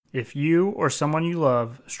If you or someone you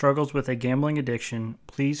love struggles with a gambling addiction,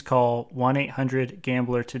 please call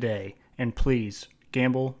 1-800-GAMBLER today, and please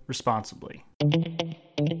gamble responsibly.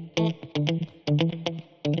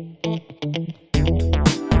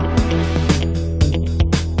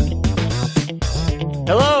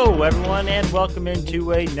 Hello, everyone, and welcome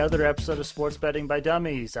into another episode of Sports Betting by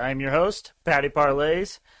Dummies. I'm your host, Patty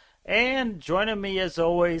Parlays, and joining me as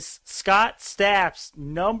always, Scott Stapp's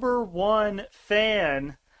number one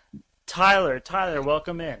fan, Tyler. Tyler,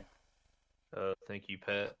 welcome in. Thank you,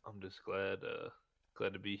 Pat. I'm just glad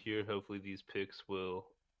to be here. Hopefully these picks will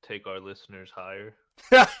take our listeners higher.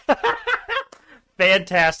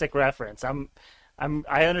 Fantastic reference.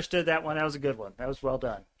 I understood that one. That was a good one. That was well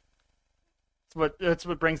done. That's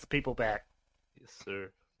what brings the people back. Yes, sir.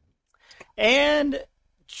 And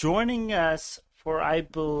joining us for, I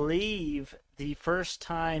believe, the first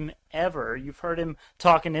time ever, you've heard him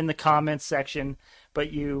talking in the comments section,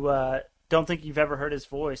 but you don't think you've ever heard his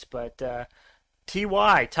voice. But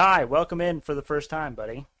Ty, welcome in for the first time,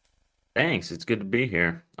 buddy. Thanks. It's good to be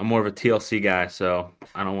here. I'm more of a TLC guy, so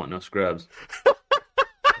I don't want no scrubs.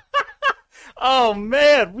 Oh,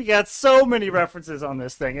 man, we got so many references on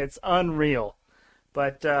this thing. It's unreal.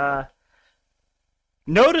 But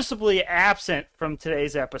noticeably absent from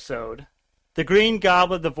today's episode, the Green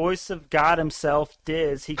Goblin, the voice of God himself,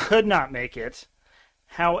 Diz. He could not make it.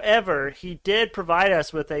 However, he did provide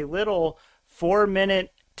us with a little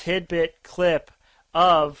 4-minute tidbit clip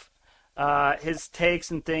of his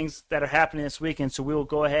takes and things that are happening this weekend. So we will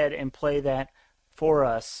go ahead and play that for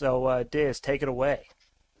us. So, Diz, take it away.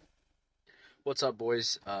 What's up,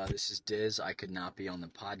 boys? This is Diz. I could not be on the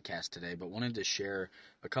podcast today, but wanted to share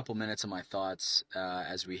a couple minutes of my thoughts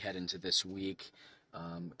as we head into this week.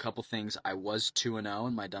 A couple things. I was 2-0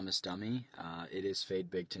 in my Dumbest Dummy. It is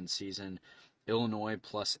Fade Big Ten season. Chattanooga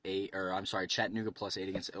 +8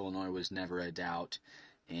 against Illinois was never a doubt.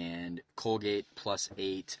 And Colgate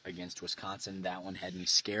 +8 against Wisconsin. That one had me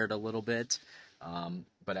scared a little bit.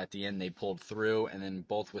 But at the end, they pulled through, and then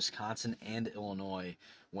both Wisconsin and Illinois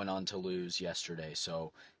went on to lose yesterday.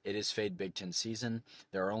 So it is Fade Big Ten season.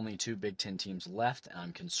 There are only 2 Big Ten teams left, and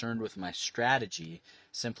I'm concerned with my strategy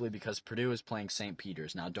simply because Purdue is playing St.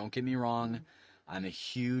 Peter's. Now, don't get me wrong. I'm a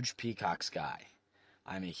huge Peacocks guy.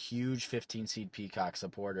 I'm a huge 15-seed Peacock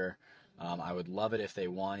supporter. I would love it if they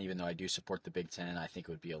won, even though I do support the Big Ten. I think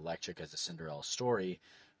it would be electric as a Cinderella story.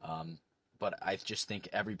 But I just think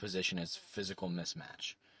every position is physical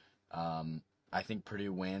mismatch. I think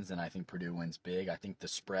Purdue wins, and I think Purdue wins big. I think the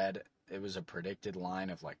spread, it was a predicted line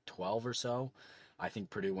of like 12 or so. I think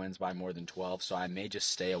Purdue wins by more than 12, so I may just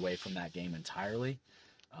stay away from that game entirely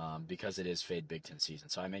because it is Fade Big Ten season.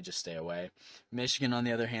 So I may just stay away. Michigan, on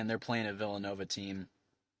the other hand, they're playing a Villanova team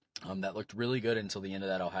that looked really good until the end of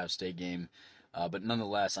that Ohio State game. But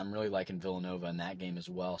nonetheless, I'm really liking Villanova in that game as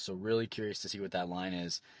well. So really curious to see what that line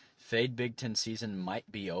is. Fade Big Ten season might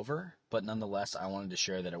be over, but nonetheless, I wanted to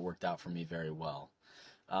share that it worked out for me very well.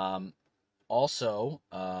 Also,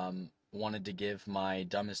 wanted to give my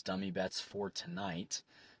dumbest dummy bets for tonight.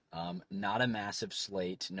 Not a massive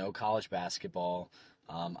slate, no college basketball.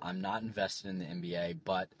 I'm not invested in the NBA,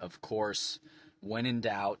 but of course, when in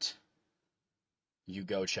doubt, you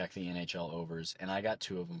go check the NHL overs, and I got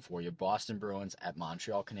 2 of them for you. Boston Bruins at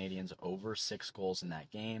Montreal Canadiens, over 6 goals in that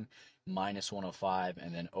game, -105,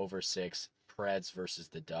 and then over 6 Preds versus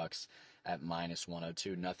the Ducks at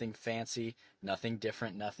 -102. Nothing fancy, nothing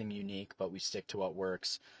different, nothing unique, but we stick to what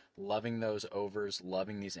works. Loving those overs,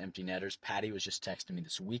 loving these empty netters. Patty was just texting me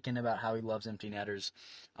this weekend about how he loves empty netters.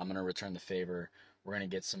 I'm going to return the favor. We're going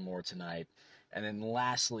to get some more tonight. And then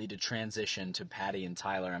lastly, to transition to Patty and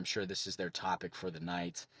Tyler, I'm sure this is their topic for the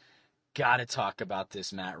night. Got to talk about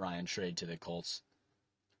this Matt Ryan trade to the Colts.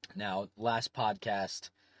 Now, last podcast,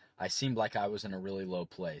 I seemed like I was in a really low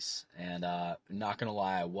place. And not going to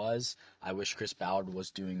lie, I was. I wish Chris Ballard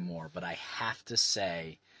was doing more. But I have to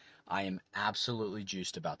say, I am absolutely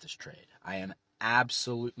juiced about this trade.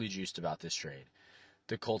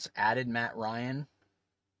 The Colts added Matt Ryan.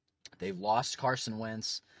 They lost Carson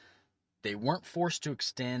Wentz. They weren't forced to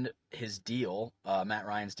extend his deal, Matt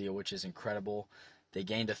Ryan's deal, which is incredible. They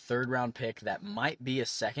gained a 3rd-round pick that might be a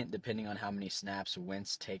 2nd, depending on how many snaps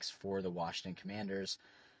Wentz takes for the Washington Commanders.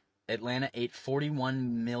 Atlanta ate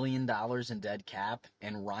 $41 million in dead cap,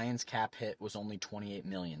 and Ryan's cap hit was only $28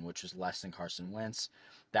 million, which was less than Carson Wentz.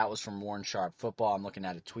 That was from Warren Sharp Football. I'm looking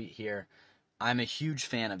at a tweet here. I'm a huge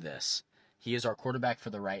fan of this. He is our quarterback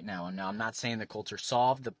for the right now. And now I'm not saying the Colts are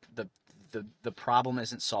solved. The problem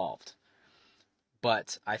isn't solved.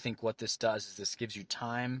 But I think what this does is this gives you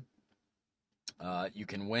time. You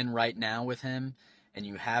can win right now with him, and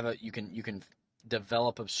you can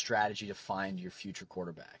develop a strategy to find your future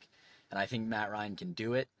quarterback. And I think Matt Ryan can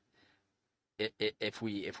do it. If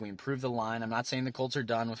we improve the line, I'm not saying the Colts are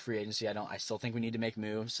done with free agency. I still think we need to make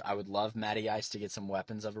moves. I would love Matty Ice to get some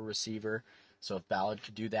weapons of a receiver. So if Ballard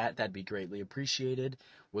could do that, that'd be greatly appreciated.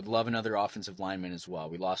 Would love another offensive lineman as well.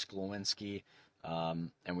 We lost Glowinski,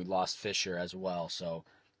 and we lost Fisher as well. So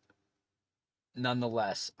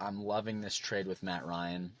nonetheless, I'm loving this trade with Matt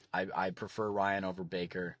Ryan. I prefer Ryan over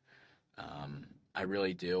Baker. I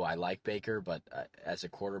really do. I like Baker, but as a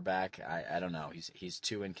quarterback, I don't know. He's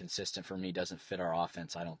too inconsistent for me. Doesn't fit our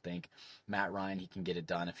offense, I don't think. Matt Ryan, he can get it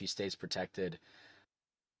done if he stays protected.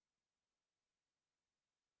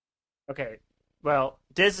 Okay. Well,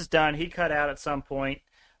 Diz is done. He cut out at some point.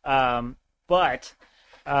 But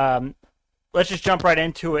let's just jump right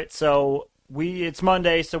into it. So it's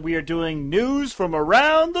Monday, so we are doing news from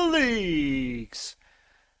around the leagues.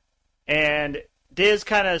 And Diz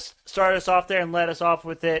kind of started us off there and led us off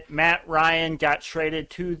with it. Matt Ryan got traded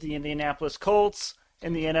to the Indianapolis Colts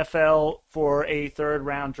in the NFL for a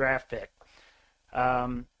third-round draft pick.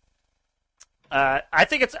 I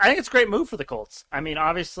think it's a great move for the Colts. I mean,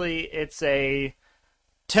 obviously, it's a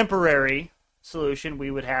temporary solution,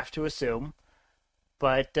 we would have to assume,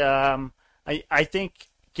 but I think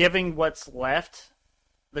giving what's left,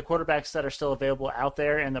 the quarterbacks that are still available out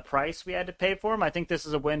there, and the price we had to pay for them, I think this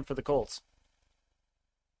is a win for the Colts.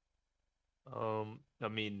 I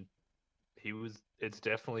mean, it's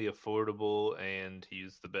definitely affordable, and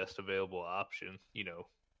he's the best available option,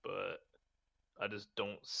 but I just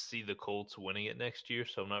don't see the Colts winning it next year,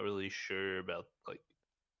 so I'm not really sure about,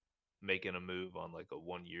 making a move on, a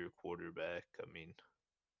one-year quarterback. I mean,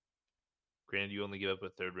 granted, you only give up a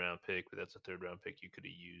third-round pick, but that's a third-round pick you could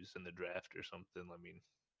have used in the draft or something. I mean,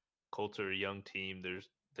 Colts are a young team.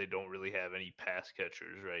 They don't really have any pass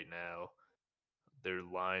catchers right now. Their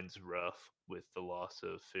line's rough with the loss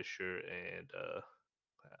of Fisher and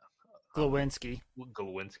Glowinski. I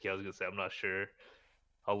was gonna say, I'm not sure.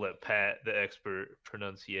 I'll let Pat, the expert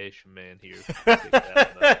pronunciation man here, pick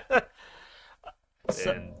that one up.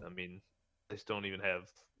 And I mean, they still don't even have.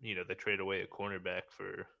 They trade away a cornerback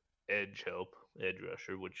for edge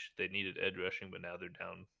rusher, which they needed edge rushing, but now they're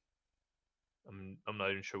down. I'm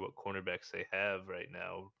not even sure what cornerbacks they have right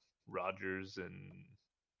now. Rogers and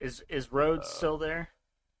Is Rhodes still there?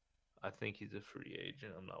 I think he's a free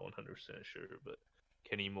agent. I'm not 100% sure, but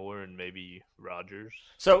Kenny Moore and maybe Rogers.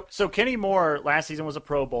 So Kenny Moore last season was a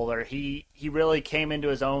Pro Bowler. He really came into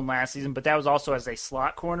his own last season, but that was also as a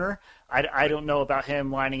slot corner. I don't know about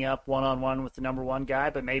him lining up one-on-one with the number one guy,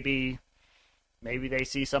 but maybe they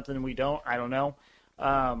see something we don't. I don't know.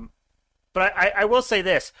 But I will say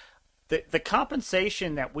this. The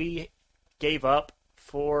compensation that we gave up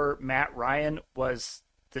for Matt Ryan was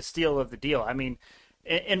the steal of the deal. I mean,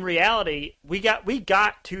 in reality, we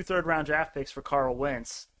got 2 third-round draft picks for Carl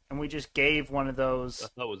Wentz, and we just gave one of those. I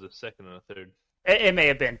thought it was a second and a third. It may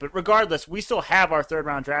have been, but regardless, we still have our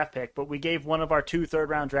third-round draft pick, but we gave one of our 2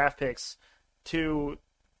 third-round draft picks to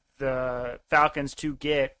the Falcons to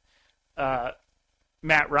get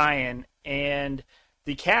Matt Ryan, and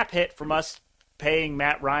the cap hit from us paying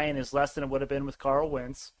Matt Ryan is less than it would have been with Carl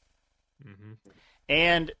Wentz. Mm-hmm.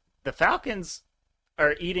 And the Falcons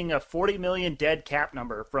are eating a $40 million dead cap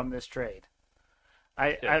number from this trade.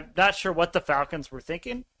 I'm not sure what the Falcons were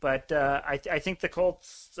thinking, but I think the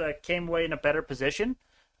Colts came away in a better position.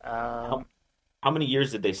 How many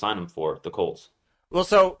years did they sign him for, the Colts? Well,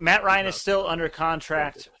 so Matt Ryan is still under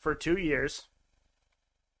contract for 2 years,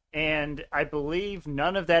 and I believe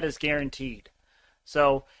none of that is guaranteed.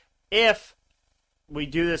 So if we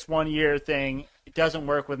do this 1 year thing, it doesn't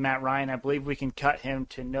work with Matt Ryan, I believe we can cut him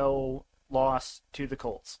to no loss to the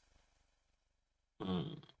Colts.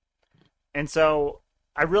 And so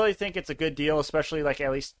I really think it's a good deal, especially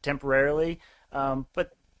at least temporarily.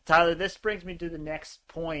 But Tyler, this brings me to the next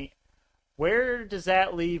point. Where does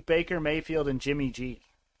that leave Baker Mayfield and Jimmy G?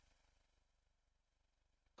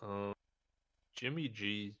 Jimmy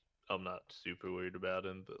G, I'm not super worried about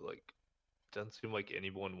him, but doesn't seem like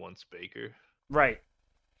anyone wants Baker. Right.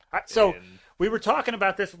 So we were talking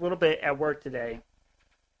about this a little bit at work today.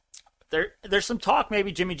 There's some talk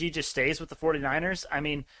maybe Jimmy G just stays with the 49ers. I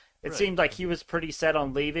mean, it seemed like he was pretty set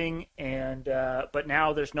on leaving, and but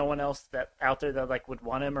now there's no one else out there that would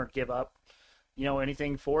want him or give up,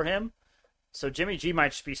 anything for him. So Jimmy G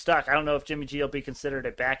might just be stuck. I don't know if Jimmy G will be considered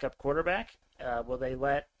a backup quarterback. Will they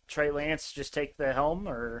let Trey Lance just take the helm,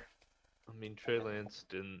 or? I mean, Trey Lance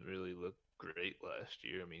didn't really look great last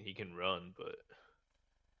year. I mean, he can run, but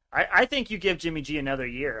I think you give Jimmy G another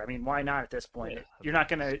year. I mean, why not at this point? You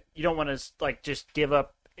don't want to just give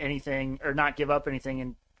up anything or not give up anything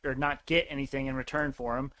and or not get anything in return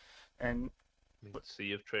for him. And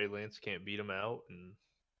See if Trey Lance can't beat him out, and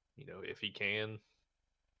if he can,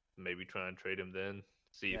 maybe try and trade him then.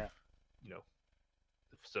 See if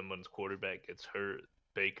if someone's quarterback gets hurt,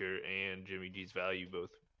 Baker and Jimmy G's value both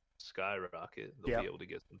skyrocket. They'll be able to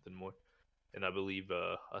get something more. And I believe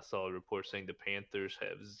I saw a report saying the Panthers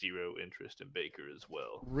have zero interest in Baker as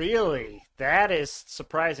well. Really? That is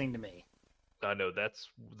surprising to me. I know that's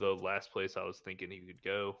the last place I was thinking he could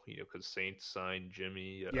go, because Saints signed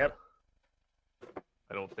Jimmy. Yep.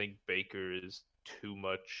 I don't think Baker is too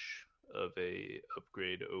much of a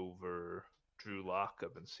upgrade over Drew Lock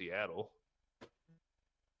up in Seattle.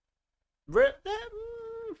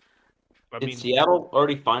 Did Seattle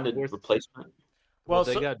already find a replacement? Well,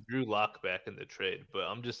 they got Drew Lock back in the trade, but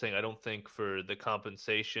I'm just saying I don't think for the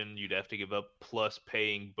compensation you'd have to give up plus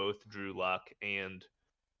paying both Drew Lock and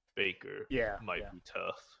Baker might be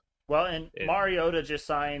tough. Well, and Mariota just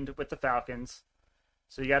signed with the Falcons,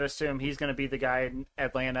 so you got to assume he's going to be the guy in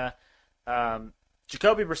Atlanta.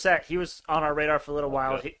 Jacoby Brissett, he was on our radar for a little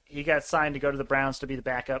while. He got signed to go to the Browns to be the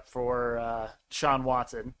backup for Deshaun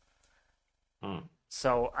Watson.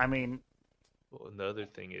 So, I mean... Well, and the other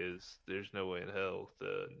thing is, there's no way in hell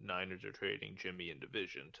the Niners are trading Jimmy in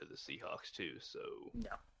division to the Seahawks too. So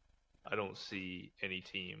no, I don't see any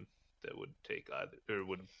team that would take either or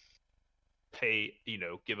would pay,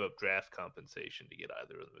 give up draft compensation to get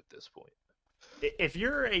either of them at this point. If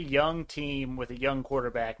you're a young team with a young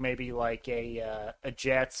quarterback, maybe like a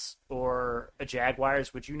Jets or a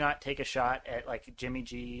Jaguars, would you not take a shot at like Jimmy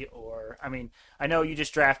G? Or I mean, I know you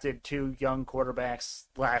just drafted 2 young quarterbacks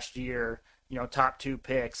last year. Top 2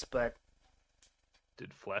 picks, but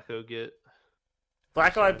did Flacco get?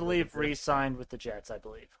 Flacco, I believe, re-signed with the Jets. I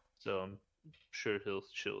believe. So I'm sure he'll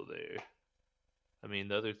chill there. I mean,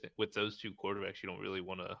 the other thing with those 2 quarterbacks, you don't really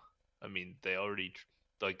want to. I mean, they already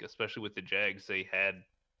especially with the Jags, they had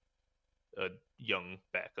a young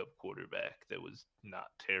backup quarterback that was not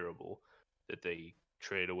terrible that they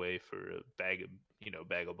trade away for a bag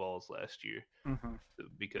of balls last year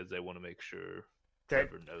because they want to make sure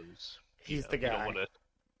whoever knows. He's the guy.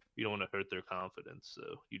 You don't want to hurt their confidence, so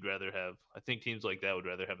you'd rather have. I think teams like that would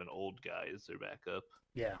rather have an old guy as their backup.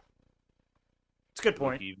 Yeah, it's a good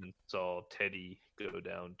point. We even saw Teddy go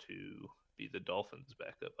down to be the Dolphins'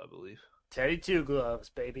 backup, I believe. Teddy 2 gloves,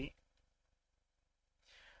 baby.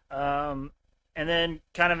 And then,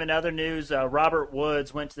 kind of in other news, Robert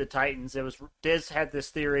Woods went to the Titans. Diz had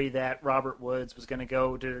this theory that Robert Woods was going to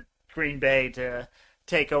go to Green Bay to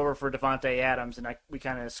take over for Devontae Adams, and we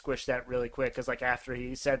kind of squished that really quick because after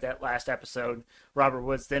he said that last episode, Robert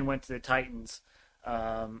Woods then went to the Titans.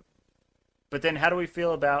 But then how do we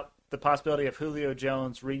feel about the possibility of Julio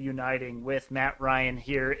Jones reuniting with Matt Ryan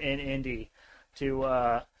here in Indy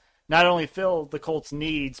to not only fill the Colts'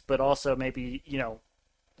 needs, but also maybe,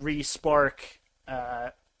 re-spark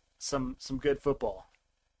some good football?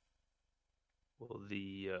 Well,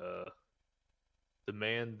 the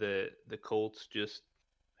man that the Colts just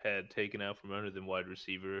had taken out from under them, wide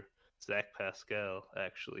receiver Zach Pascal,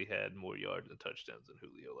 actually had more yards and touchdowns than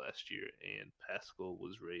Julio last year, and Pascal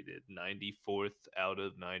was rated 94th out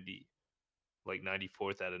of 90,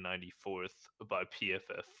 94th out of 94th by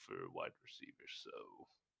PFF for wide receivers. So,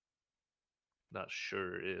 not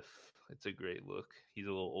sure if it's a great look. He's a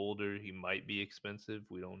little older. He might be expensive.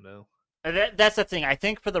 We don't know. That's the thing. I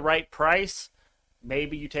think for the right price,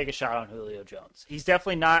 maybe you take a shot on Julio Jones. He's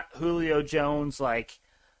definitely not Julio Jones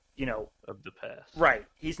of the past. Right.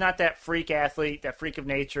 He's not that freak athlete, that freak of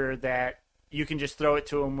nature that you can just throw it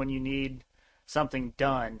to him when you need something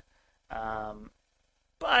done.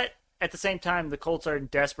 But at the same time, the Colts are in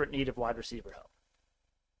desperate need of wide receiver help.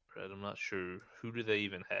 Right. I'm not sure. Who do they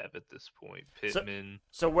even have at this point? Pittman.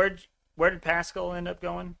 So where did Pascal end up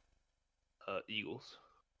going? Eagles.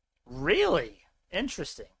 Really?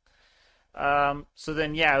 Interesting. So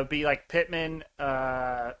then, it would be like Pittman,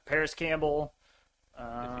 Paris Campbell.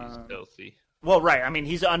 If he's healthy. Well, right. I mean,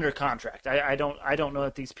 he's under contract. I don't know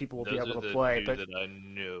that these people will be able to play. But that I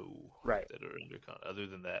know right. that are under contract. Other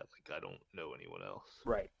than that, I don't know anyone else.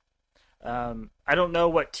 Right. I don't know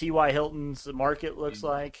what T.Y. Hilton's market looks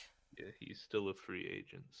like. Yeah, he's still a free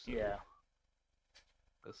agent. So yeah.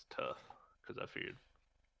 That's tough because I figured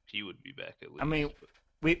he would be back at least. I mean,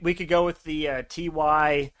 we could go with the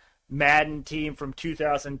T.Y. Madden team from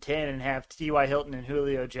 2010 and have T.Y. Hilton and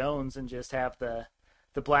Julio Jones and just have the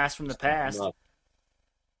blast from the past. Are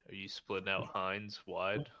you splitting out Hines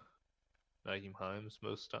wide? Nyheim Hines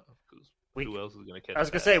most time? Because who else is going to catch? I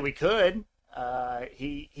was going to say we could.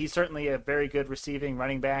 He's certainly a very good receiving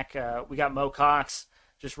running back. We got Mo Cox.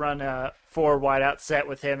 Just run a 4 wide out set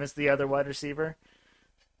with him as the other wide receiver.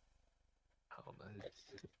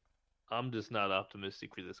 I'm just not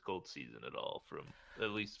optimistic for this Colts season at all.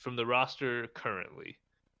 At least from the roster currently.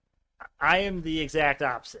 I am the exact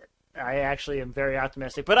opposite. I actually am very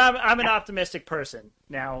optimistic, but I'm an optimistic person.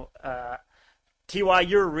 Now, Ty,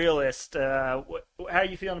 you're a realist. How are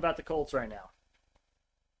you feeling about the Colts right now?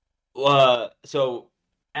 So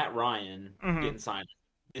Matt Ryan Mhm. getting signed.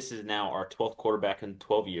 This is now our 12th quarterback in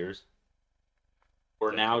 12 years.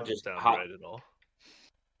 We're That now doesn't just sound right at all.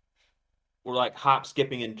 we're like hop,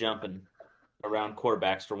 skipping, and jumping around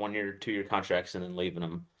quarterbacks for 1 year, 2 year contracts, and then leaving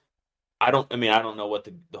them. I don't know what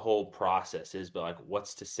the whole process is, but like,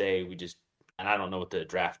 what's to say and I don't know what the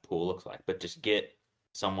draft pool looks like, but just get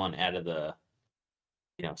someone out of the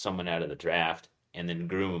draft and then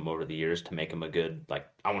groom them over the years to make them a good, like,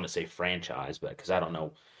 I want to say franchise, but because I don't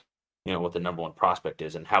know, what the number one prospect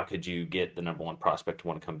is, and how could you get the number one prospect to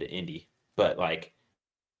want to come to Indy? But like,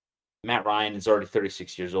 Matt Ryan is already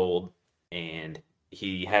 36 years old, and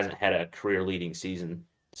he hasn't had a career leading season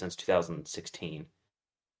since 2016.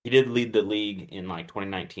 He did lead the league in like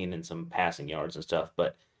 2019 in some passing yards and stuff,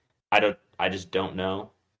 but I just don't know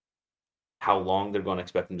how long they're going to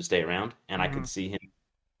expect him to stay around. And I could see him,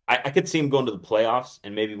 I could see him going to the playoffs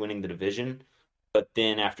and maybe winning the division, but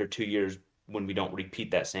then after 2 years, when we don't repeat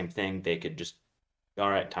that same thing, they could just, all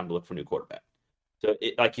right, time to look for a new quarterback. So,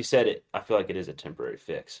 like you said, I feel like it is a temporary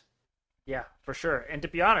fix. Yeah, for sure. And to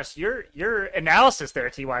be honest, your analysis there,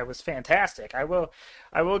 Ty, was fantastic. I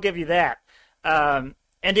will give you that.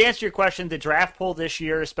 And to answer your question, the draft pool this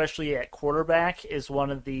year, especially at quarterback, is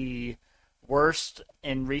one of the worst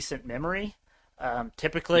in recent memory.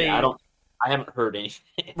 Typically, Yeah, I haven't heard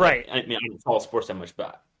anything. Right. I mean, I don't follow sports that much,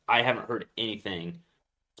 but I haven't heard anything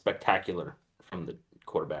spectacular from the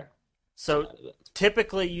quarterback. So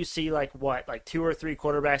typically you see like 2 or 3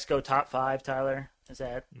 quarterbacks go top 5, Tyler? Is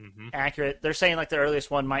that accurate? They're saying like the earliest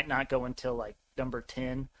one might not go until like number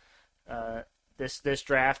 10 this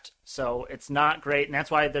draft. So it's not great, and that's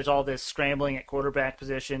why there's all this scrambling at quarterback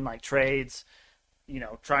position, like trades,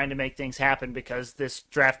 trying to make things happen because this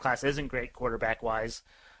draft class isn't great quarterback wise.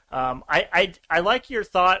 I like your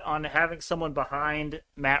thought on having someone behind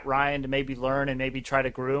Matt Ryan to maybe learn and maybe try to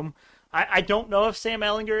groom. I don't know if Sam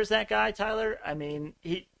Ehlinger is that guy, Tyler. I mean,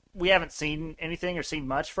 we haven't seen anything or seen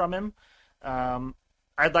much from him.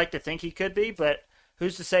 I'd like to think he could be, but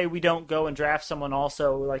who's to say we don't go and draft someone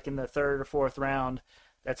also like in the 3rd or 4th round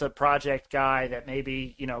that's a project guy that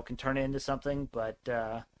maybe, can turn into something, but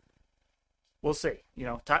we'll see.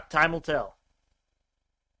 Time will tell.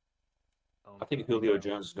 I think Julio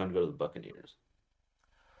Jones is going to go to the Buccaneers.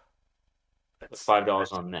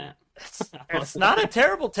 $5 on that. It's not a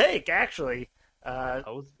terrible take, actually. I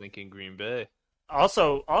was thinking Green Bay.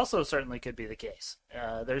 Also certainly could be the case.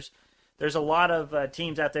 There's a lot of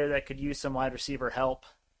teams out there that could use some wide receiver help,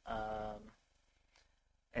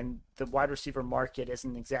 and the wide receiver market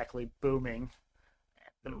isn't exactly booming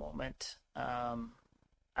at the moment. I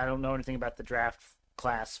don't know anything about the draft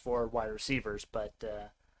class for wide receivers, but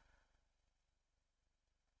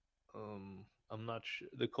I'm not sure.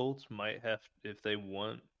 The Colts might have, if they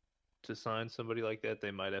want to sign somebody like that,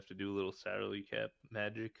 they might have to do a little salary cap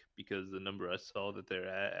magic, because the number I saw that they're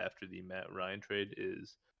at after the Matt Ryan trade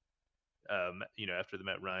is, after the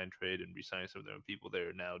Matt Ryan trade and re-signing some of their own people,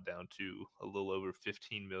 they're now down to a little over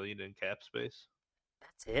 $15 million in cap space.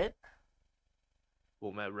 that's it.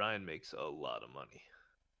 Well, Matt Ryan makes a lot of money.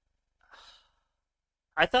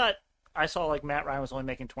 I thought I saw like Matt Ryan was only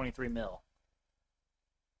making 23 mil.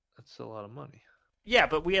 That's a lot of money. Yeah,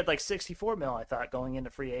 but we had like 64 mil, I thought, going into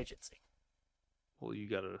free agency. Well, you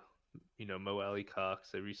got to, Mo Alley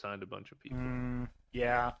Cox. They re-signed a bunch of people.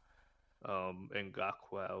 Yeah.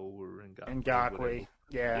 Ngakwe or Ngakwe.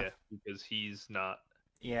 Yeah. Yeah, because he's not.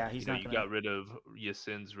 Yeah, he's not. You got rid of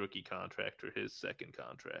Yasin's rookie contract or his second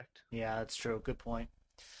contract. Yeah, that's true. Good point.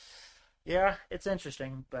 Yeah, it's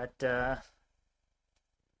interesting, but I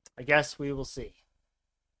guess we will see.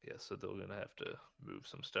 Yeah, so they're going to have to move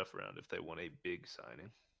some stuff around if they want a big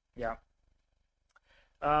signing. Yeah.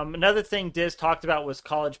 Another thing Diz talked about was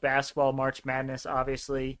college basketball, March Madness,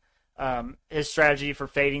 obviously. His strategy for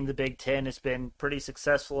fading the Big Ten has been pretty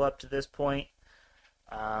successful up to this point.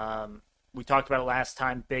 We talked about it last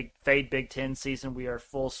time. Fade Big Ten season. We are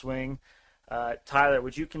full swing. Tyler,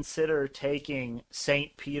 would you consider taking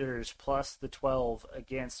St. Peter's plus the 12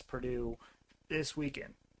 against Purdue this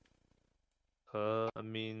weekend? I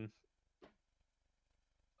mean,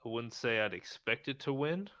 I wouldn't say I'd expect it to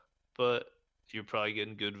win, but you're probably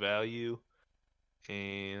getting good value,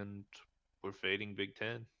 and we're fading Big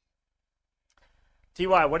Ten.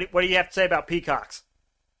 Ty, what do you have to say about Peacocks?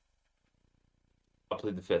 I'll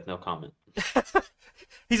plead the fifth. No comment.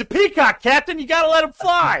 He's a peacock, Captain. You got to let him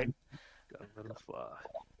fly.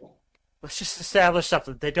 Let's just establish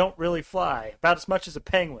something. They don't really fly, about as much as a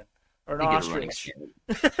penguin or an They get a running ostrich.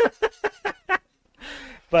 start.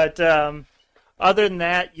 But other than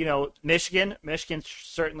that, Michigan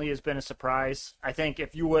certainly has been a surprise. I think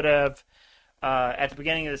if you would have, at the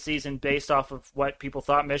beginning of the season, based off of what people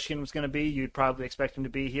thought Michigan was going to be, you'd probably expect them to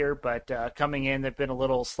be here. But coming in, they've been a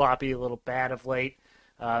little sloppy, a little bad of late.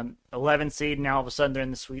 11 seed, now all of a sudden they're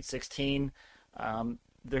in the Sweet 16.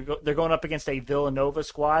 They're going up against a Villanova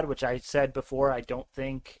squad, which I said before I don't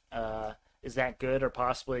think is that good or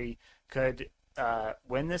possibly could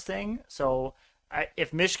win this thing. So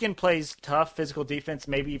if Michigan plays tough physical defense,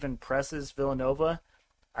 maybe even presses Villanova,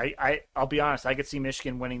 I'll be honest, I could see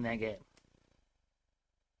Michigan winning that game.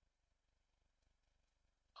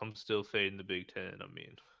 I'm still fading the Big Ten.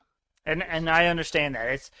 And I understand that.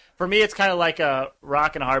 It's for me, it's kind of like a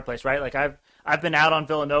rock and a hard place, right? Like I've been out on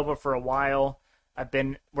Villanova for a while.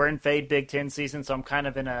 We're in fade Big Ten season, so I'm kind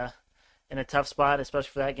of in a tough spot, especially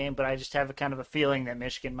for that game. But I just have a kind of a feeling that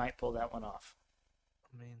Michigan might pull that one off.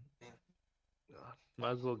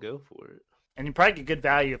 Might as well go for it. And you probably get good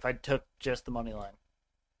value if I took just the money line.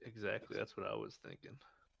 Exactly, that's what I was thinking.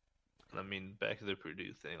 Back to the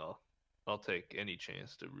Purdue thing. I'll take any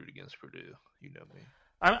chance to root against Purdue. You know me.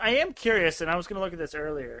 I am curious, and I was going to look at this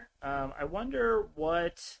earlier. I wonder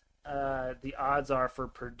what the odds are for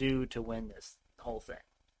Purdue to win this whole thing.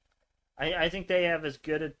 I think they have as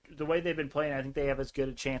good the way they've been playing. I think they have as good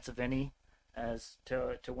a chance of any as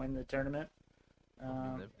to win the tournament.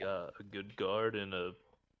 They've got a good guard and a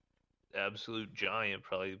absolute giant,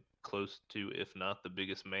 probably close to, if not the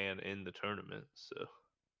biggest man in the tournament. So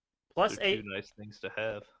plus they're two nice things to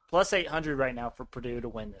have. Plus 800 right now for Purdue to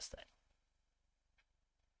win this thing.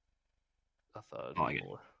 I thought it'd be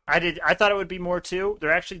more. I thought it would be more too.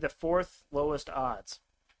 They're actually the fourth lowest odds.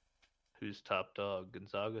 Who's top dog?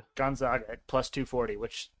 Gonzaga at plus 240,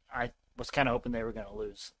 which I was kind of hoping they were going to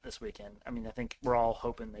lose this weekend. I think we're all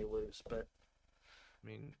hoping they lose, but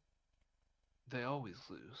they always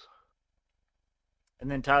lose. And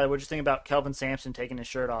then Tyler, what'd you think about Kelvin Sampson taking his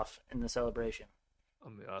shirt off in the celebration?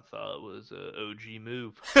 I thought it was an OG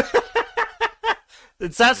move.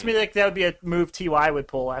 It sounds to me like that would be a move Ty would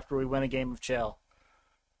pull after we win a game of Chell.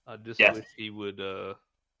 I just wish he would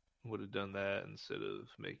have done that instead of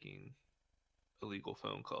making illegal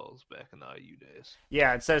phone calls back in the IU days.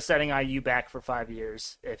 Yeah, instead of setting IU back for 5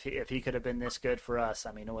 years, if he could have been this good for us,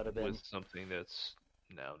 it would have been with something that's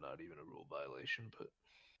now not even a rule violation. But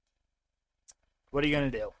what are you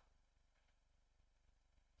going to do?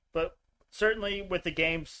 But certainly with the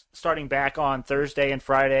games starting back on Thursday and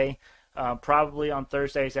Friday, probably on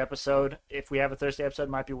Thursday's episode. If we have a Thursday episode, it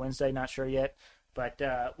might be Wednesday, not sure yet. But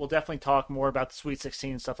we'll definitely talk more about the Sweet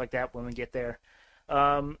 16 and stuff like that when we get there.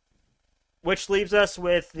 Which leaves us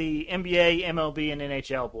with the NBA, MLB, and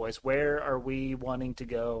NHL, boys. Where are we wanting to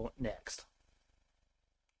go next?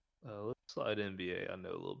 Let's slide NBA. I know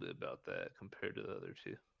a little bit about that compared to the other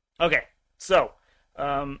two. Okay, so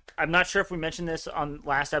I'm not sure if we mentioned this on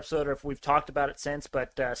last episode or if we've talked about it since,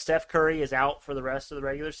 but Steph Curry is out for the rest of the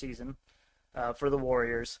regular season for the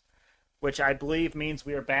Warriors, which I believe means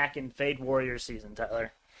we are back in Fade Warriors season,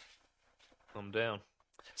 Tyler. I'm down.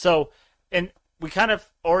 So, and we kind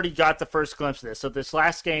of already got the first glimpse of this. So this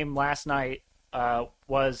last game last night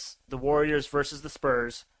was the Warriors versus the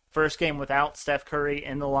Spurs. First game without Steph Curry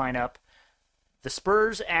in the lineup. The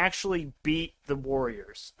Spurs actually beat the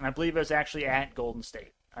Warriors, and I believe it was actually at Golden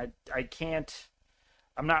State. I'm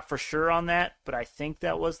not for sure on that, but I think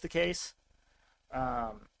that was the case.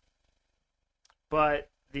 But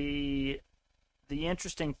the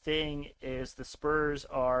interesting thing is the Spurs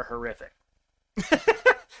are horrific.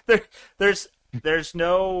 There's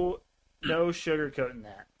no sugarcoating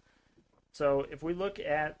that. So if we look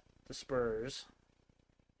at the Spurs,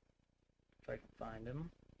 if I can find them.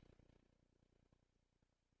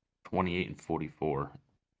 28-44.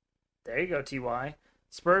 There you go, TY.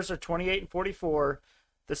 Spurs are 28-44.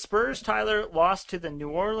 The Spurs, Tyler, lost to the New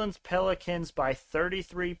Orleans Pelicans by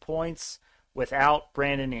 33 points without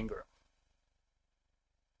Brandon Ingram.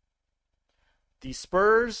 The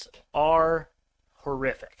Spurs are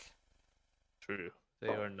horrific. True. They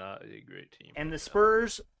are not a great team. And the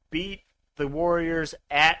Spurs beat the Warriors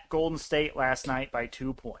at Golden State last night by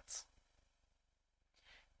 2 points.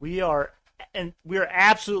 We are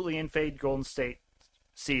absolutely in fade Golden State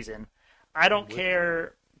season. I don't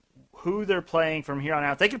care who they're playing from here on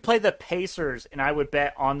out. They could play the Pacers, and I would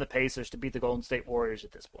bet on the Pacers to beat the Golden State Warriors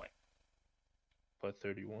at this point. By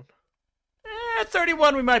 31?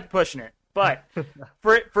 31, we might be pushing it. But,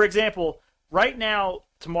 for example, right now,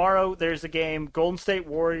 tomorrow, there's a game, Golden State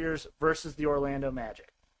Warriors versus the Orlando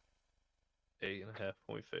Magic.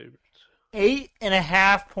 8.5-point favorites.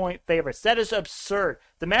 8.5-point favorites. That is absurd.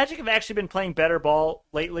 The Magic have actually been playing better ball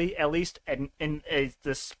lately, at least in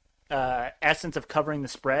this essence of covering the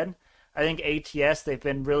spread. I think ATS, they've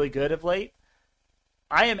been really good of late.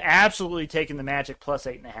 I am absolutely taking the Magic plus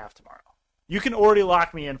 8.5 tomorrow. You can already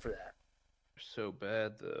lock me in for that. So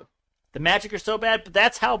bad, though. The Magic are so bad, but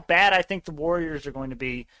that's how bad I think the Warriors are going to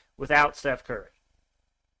be without Steph Curry.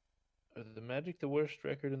 Are the Magic the worst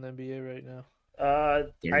record in the NBA right now?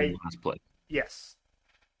 They're in last place. Yes.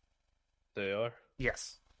 They are?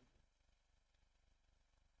 Yes.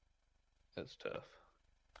 That's tough.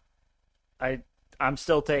 I'm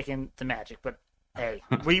still taking the Magic, but hey,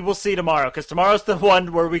 we will see tomorrow, because tomorrow's the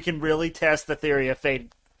one where we can really test the theory of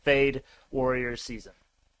fade Warriors season.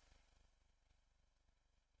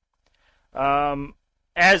 So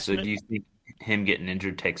do you think him getting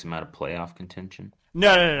injured takes him out of playoff contention?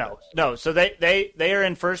 No. So they are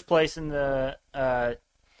in first place in the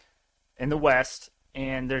West,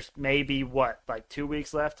 and there's maybe like 2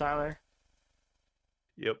 weeks left, Tyler.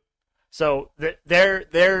 Yep. So they're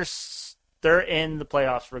in the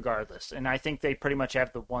playoffs regardless, and I think they pretty much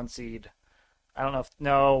have the 1 seed. I don't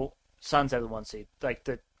know if Suns have the 1 seed. Like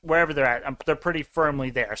wherever they're at, they're pretty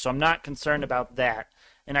firmly there. So I'm not concerned about that.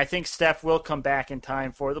 And I think Steph will come back in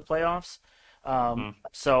time for the playoffs.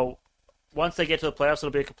 So once they get to the playoffs,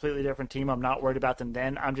 it'll be a completely different team. I'm not worried about them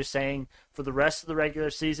then. I'm just saying for the rest of the regular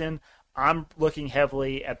season, I'm looking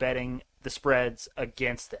heavily at betting the spreads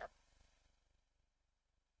against them.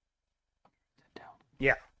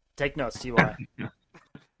 Yeah. Take notes, Ty.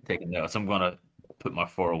 Taking notes. I'm going to put my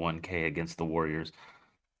 401k against the Warriors.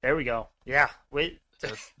 There we go. Yeah. Wait.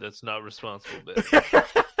 That's not responsible,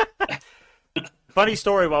 bet. Funny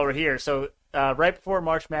story while we're here. So right before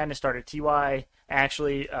March Madness started, Ty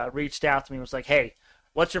actually reached out to me and was like, hey,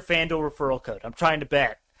 what's your FanDuel referral code? I'm trying to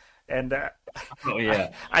bet. And oh,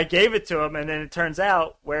 yeah. I gave it to him, and then it turns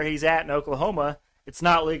out where he's at in Oklahoma, it's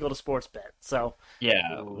not legal to sports bet. So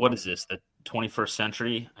yeah, what is this, the 21st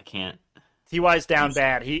century? I can't. Ty's down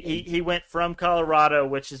bad. He went from Colorado,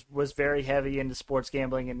 which was very heavy into sports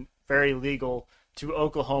gambling and very legal, to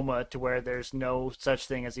Oklahoma, to where there's no such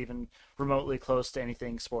thing as even remotely close to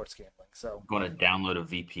anything sports gambling. So I'm going to download a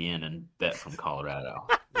VPN and bet from Colorado.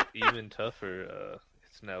 Even tougher,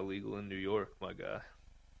 it's now legal in New York, my guy.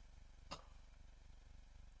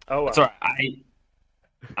 Oh, that's all right.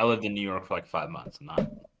 I lived in New York for like 5 months.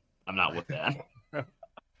 I'm not with that.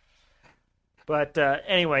 But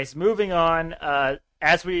anyways, moving on.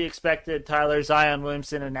 As we expected, Tyler, Zion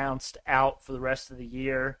Williamson announced out for the rest of the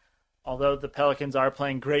year. Although the Pelicans are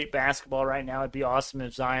playing great basketball right now, it'd be awesome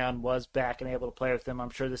if Zion was back and able to play with them. I'm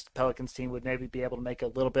sure this Pelicans team would maybe be able to make a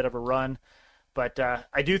little bit of a run. But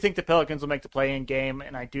I do think the Pelicans will make the play-in game,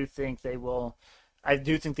 and I do think they will. I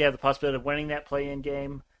do think they have the possibility of winning that play-in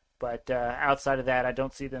game. But outside of that, I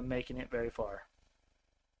don't see them making it very far.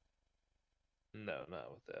 No,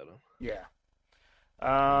 not without them. Yeah.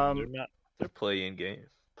 They're not. They're play-in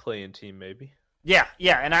team maybe. Yeah,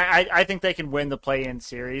 and I think they can win the play-in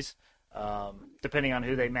series, depending on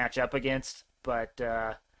who they match up against. But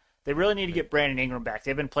they really need to get Brandon Ingram back.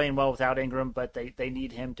 They've been playing well without Ingram, but they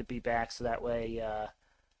need him to be back so that way,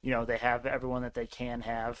 they have everyone that they can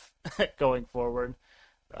have going forward.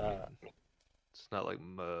 It's not like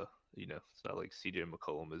it's not like CJ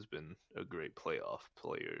McCollum has been a great playoff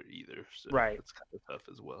player either. So right, it's kind of tough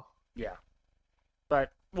as well. Yeah,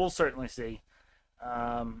 but we'll certainly see.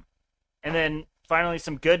 And then finally,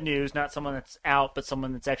 some good news, not someone that's out, but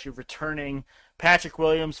someone that's actually returning. Patrick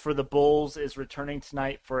Williams for the Bulls is returning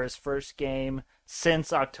tonight for his first game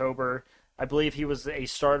since October. I believe he was a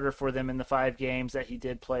starter for them in the 5 games that he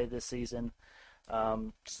did play this season.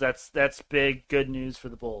 So that's big, good news for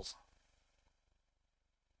the Bulls.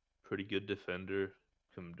 Pretty good defender,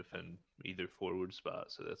 can defend either forward spot,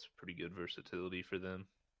 so that's pretty good versatility for them.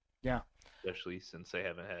 Yeah. Especially since they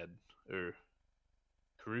haven't had,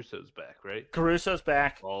 Caruso's back, right? Caruso's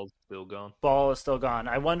back. Ball's still gone. Ball is still gone.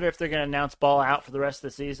 I wonder if they're going to announce Ball out for the rest of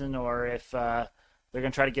the season, or if they're going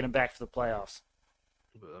to try to get him back for the playoffs.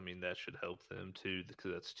 But I mean, that should help them too,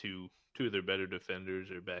 because that's two of their better defenders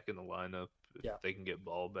are back in the lineup. If they can get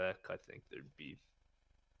Ball back, I think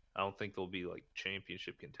I don't think they'll be like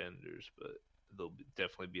championship contenders, but they'll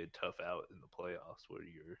definitely be a tough out in the playoffs where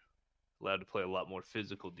you're allowed to play a lot more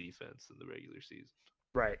physical defense than the regular season.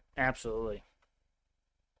 Right, absolutely.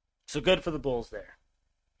 So good for the Bulls there.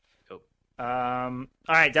 Yep. All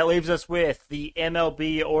right, that leaves us with the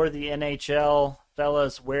MLB or the NHL.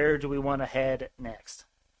 Fellas, where do we want to head next?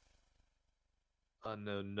 I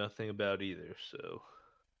know nothing about either, so.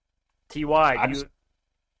 TY,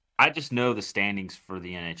 I just know the standings for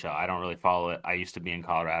the NHL. I don't really follow it. I used to be in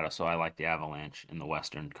Colorado, so I like the Avalanche in the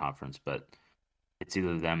Western Conference, but it's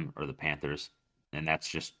either them or the Panthers, and that's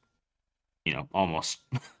just almost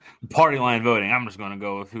party line voting. I'm just going to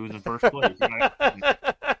go with who's in first place.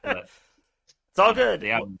 But, it's all good.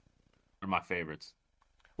 They are my favorites.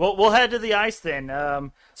 Well, we'll head to the ice then.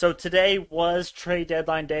 So today was trade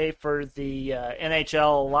deadline day for the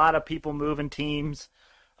NHL. A lot of people moving teams.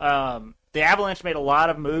 The Avalanche made a lot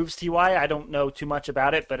of moves, TY. I don't know too much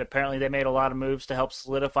about it, but apparently they made a lot of moves to help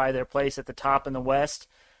solidify their place at the top in the West.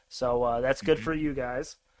 So that's good for you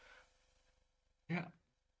guys. Yeah.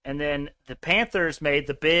 And then the Panthers made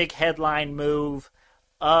the big headline move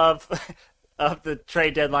of of the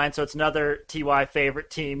trade deadline. So it's another TY favorite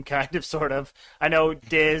team, kind of, sort of. I know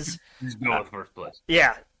Diz. He's going first place.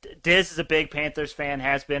 Yeah, Diz is a big Panthers fan,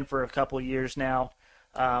 has been for a couple years now.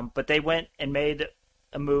 But they went and made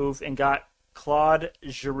a move and got Claude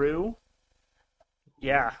Giroux.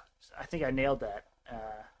 Yeah, I think I nailed that.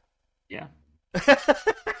 Yeah.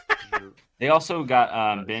 They also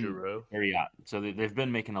got Ben Giroux. Ariat. So they've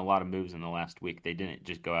been making a lot of moves in the last week. They didn't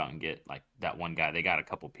just go out and get like that one guy. They got a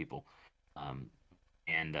couple people.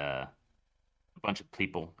 And a bunch of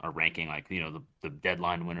people are ranking like, the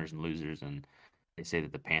deadline winners and losers. And they say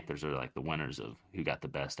that the Panthers are like the winners of who got the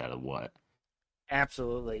best out of what.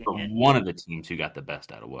 Absolutely. Or one of the teams who got the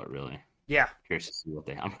best out of what, really. Yeah. Curious to see what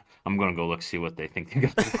I'm going to go look, see what they think they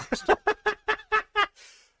got the worst.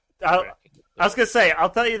 I was going to say, I'll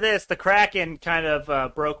tell you this, the Kraken kind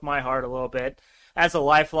of broke my heart a little bit. As a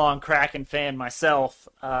lifelong Kraken fan myself,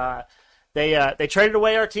 they traded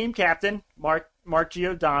away our team captain, Mark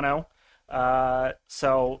Giordano.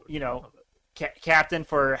 So, captain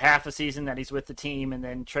for half a season that he's with the team, and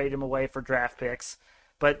then trade him away for draft picks.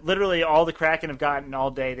 But literally all the Kraken have gotten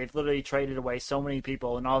all day, they've literally traded away so many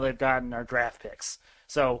people, and all they've gotten are draft picks.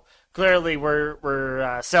 So clearly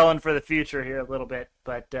we're selling for the future here a little bit.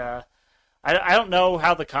 But I don't know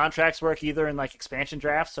how the contracts work either in like expansion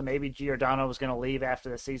drafts. So maybe Giordano was going to leave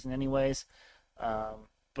after the season anyways.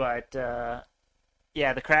 But the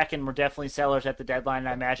Kraken were definitely sellers at the deadline, and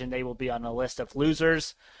I imagine they will be on a list of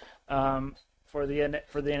losers for the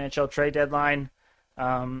NHL trade deadline.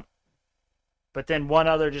 But then one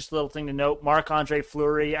other just little thing to note, Marc-Andre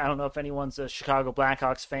Fleury. I don't know if anyone's a Chicago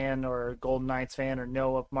Blackhawks fan or a Golden Knights fan or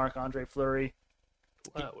know of Marc-Andre Fleury.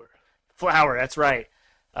 Flower, that's right.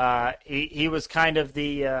 He was kind of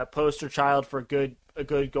the poster child for a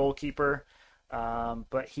good goalkeeper.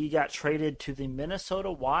 But he got traded to the Minnesota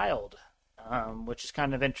Wild, which is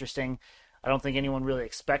kind of interesting. I don't think anyone really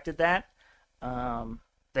expected that.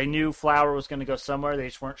 They knew Flower was going to go somewhere. They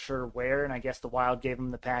just weren't sure where, and I guess the Wild gave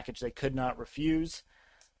him the package they could not refuse.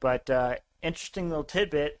 But interesting little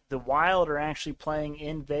tidbit, the Wild are actually playing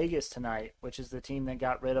in Vegas tonight, which is the team that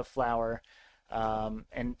got rid of Flower.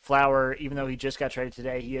 And Flower, even though he just got traded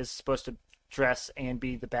today, he is supposed to dress and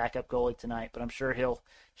be the backup goalie tonight. But I'm sure he'll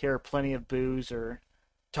hear plenty of boos or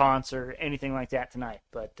taunts or anything like that tonight.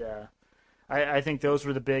 But I think those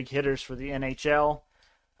were the big hitters for the NHL.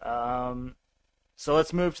 So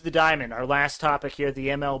let's move to the Diamond. Our last topic here, the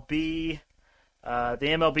MLB. The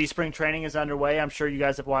MLB spring training is underway. I'm sure you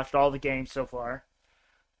guys have watched all the games so far.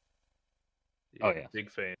 Yeah,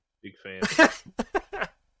 big fan.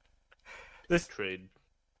 This trade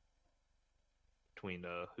between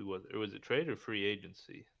who was it? Was it trade or free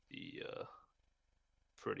agency? The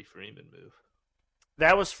Freddie Freeman move.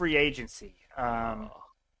 That was free agency.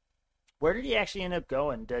 Where did he actually end up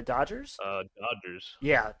going? The Dodgers? Dodgers.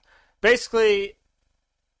 Yeah. Basically,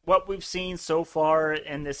 what we've seen so far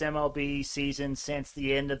in this MLB season since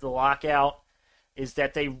the end of the lockout is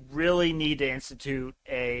that they really need to institute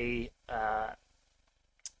a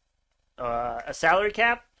salary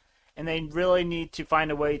cap, and they really need to find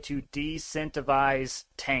a way to de-incentivize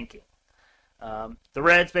tanking. The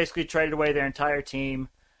Reds basically traded away their entire team.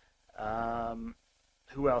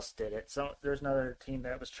 Who else did it? So there's another team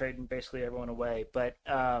that was trading basically everyone away. But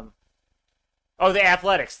the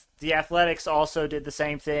Athletics. The Athletics also did the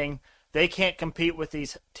same thing. They can't compete with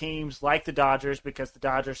these teams like the Dodgers because the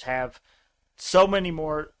Dodgers have so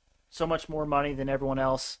much more money than everyone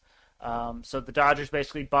else. So the Dodgers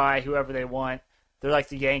basically buy whoever they want. They're like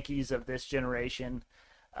the Yankees of this generation.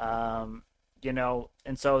 And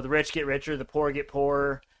so the rich get richer, the poor get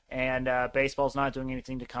poorer, and baseball's not doing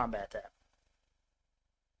anything to combat that.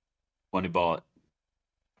 Money ball it.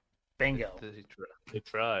 Bingo. They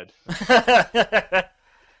tried.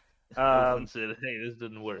 Oakland said, "Hey, this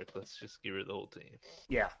didn't work. Let's just give her the whole team."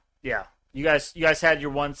 Yeah. You guys had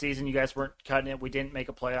your one season. You guys weren't cutting it. We didn't make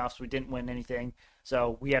a playoffs. We didn't win anything.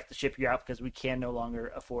 So we have to ship you out because we can no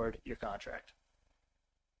longer afford your contract.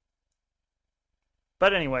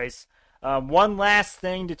 But anyways, one last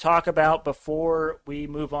thing to talk about before we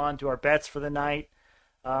move on to our bets for the night.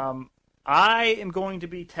 I am going to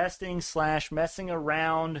be testing / messing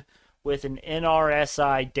around with an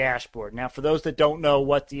NRSI dashboard. Now, for those that don't know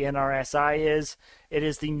what the NRSI is, it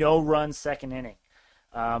is the no-run second inning.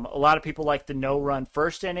 A lot of people like the no-run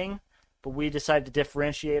first inning, but we decided to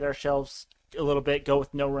differentiate ourselves a little bit, go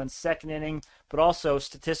with no-run second inning. But also,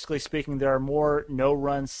 statistically speaking, there are more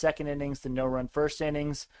no-run second innings than no-run first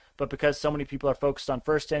innings. But because so many people are focused on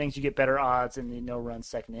first innings, you get better odds in the no-run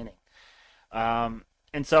second inning.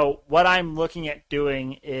 And so what I'm looking at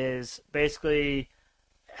doing is basically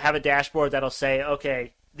have a dashboard that'll say,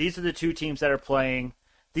 okay, these are the two teams that are playing.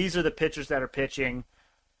 These are the pitchers that are pitching.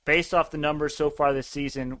 Based off the numbers so far this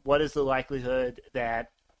season, what is the likelihood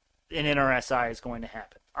that an NRSI is going to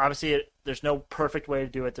happen? Obviously, there's no perfect way to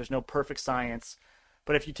do it. There's no perfect science.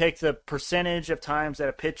 But if you take the percentage of times that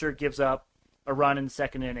a pitcher gives up a run in the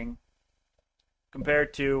second inning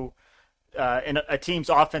compared to in a team's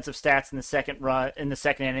offensive stats in the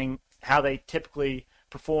second inning, how they typically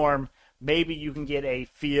perform, maybe you can get a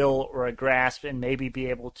feel or a grasp and maybe be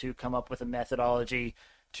able to come up with a methodology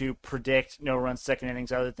to predict no-run second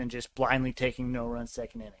innings other than just blindly taking no-run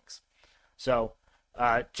second innings. So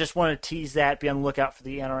just want to tease that. Be on the lookout for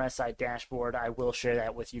the NRSI dashboard. I will share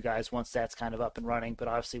that with you guys once that's kind of up and running, but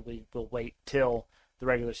obviously we will wait till the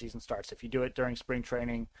regular season starts. If you do it during spring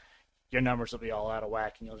training, your numbers will be all out of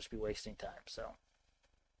whack and you'll just be wasting time. So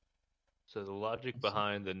the logic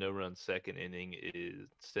behind the no-run second inning is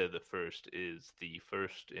instead of the first is the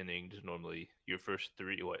first inning is normally your first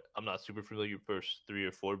three. I'm not super familiar. Your first 3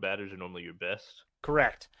 or 4 batters are normally your best.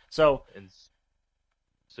 Correct. So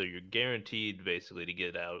you're guaranteed basically to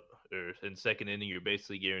get out, or in second inning you're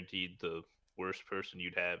basically guaranteed the worst person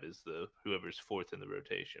you'd have is whoever's fourth in the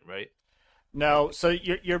rotation, right? No. So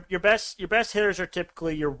your best hitters are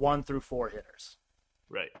typically your 1 through 4 hitters.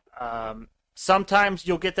 Right. Sometimes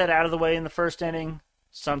you'll get that out of the way in the first inning.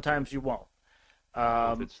 Sometimes you won't.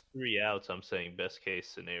 If it's 3 outs, I'm saying best case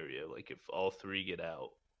scenario. Like if all 3 get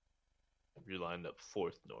out, you're lined up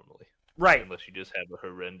fourth normally. Right. Unless you just have a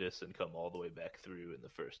horrendous and come all the way back through in the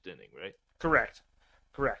first inning, right? Correct.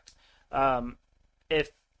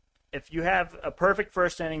 If you have a perfect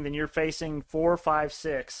first inning, then you're facing 4, 5,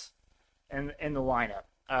 6 in the lineup.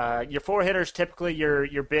 Your 4 hitters typically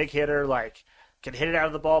your big hitter, like can hit it out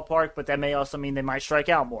of the ballpark, but that may also mean they might strike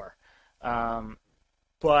out more.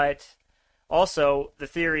 But also the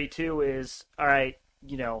theory too is, all right,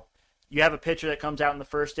 you have a pitcher that comes out in the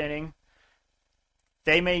first inning.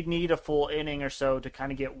 They may need a full inning or so to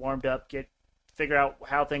kind of get warmed up, figure out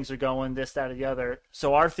how things are going, this, that, or the other.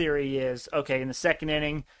 So our theory is, okay, in the second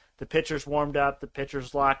inning, the pitcher's warmed up, the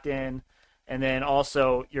pitcher's locked in, and then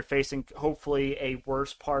also you're facing hopefully a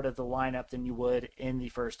worse part of the lineup than you would in the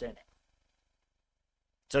first inning.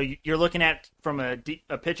 So you're looking at from a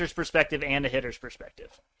pitcher's perspective and a hitter's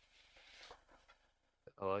perspective.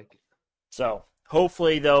 I like it. So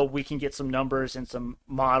hopefully, though, we can get some numbers and some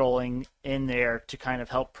modeling in there to kind of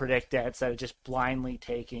help predict that instead of just blindly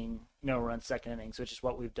taking no-run second innings, which is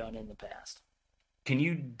what we've done in the past. Can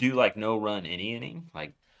you do like no-run any inning?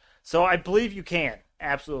 So I believe you can,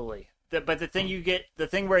 absolutely. But the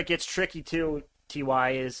thing where it gets tricky too,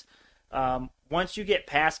 TY, is once you get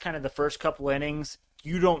past kind of the first couple innings,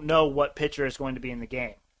 you don't know what pitcher is going to be in the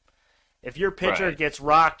game. If your pitcher gets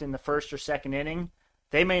rocked in the first or second inning,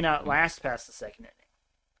 they may not last past the second inning.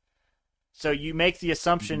 So you make the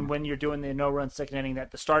assumption when you're doing the no-run second inning that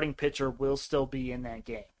the starting pitcher will still be in that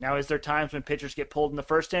game. Now, is there times when pitchers get pulled in the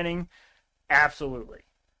first inning? Absolutely.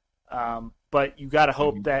 But you got to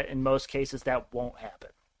hope that in most cases that won't happen.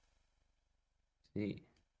 See.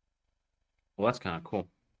 Well, that's kind of cool.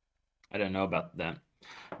 I didn't know about that.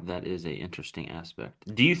 That is a interesting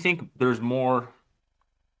aspect. Do you think there's more?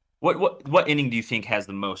 What inning do you think has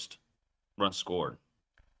the most runs scored?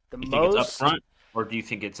 Do you think it's up front, or do you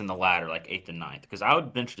think it's in the latter, like 8th and 9th? Because I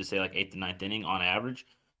would venture to say like 8th and 9th inning on average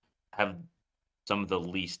have some of the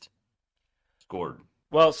least scored.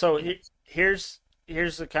 Well, so here's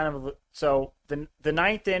the kind of the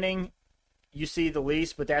 9th inning you see the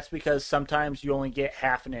least, but that's because sometimes you only get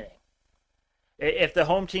half an inning. If the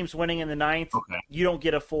home team's winning in the 9th, you don't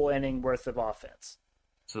get a full inning worth of offense.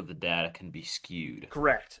 So the data can be skewed.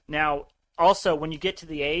 Correct. Now, also, when you get to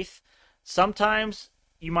the 8th, sometimes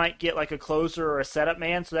you might get like a closer or a setup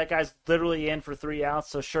man, so that guy's literally in for 3 outs.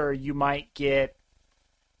 So sure, you might get,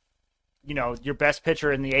 your best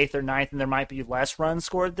pitcher in the 8th or 9th, and there might be less runs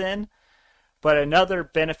scored then. But another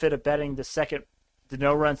benefit of betting the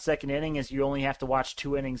no-run second inning is you only have to watch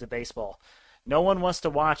 2 innings of baseball. No one wants to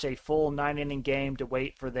watch a full 9-inning game to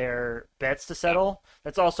wait for their bets to settle.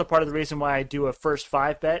 That's also part of the reason why I do a first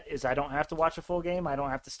 5 bet is I don't have to watch a full game. I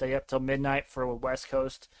don't have to stay up till midnight for a West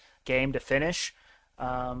Coast game to finish.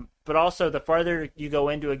 But also, the farther you go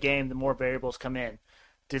into a game, the more variables come in.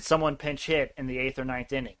 Did someone pinch hit in the 8th or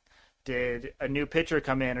 9th inning? Did a new pitcher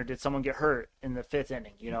come in, or did someone get hurt in the 5th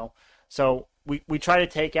inning? So we try to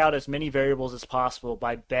take out as many variables as possible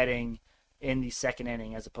by betting in the 2nd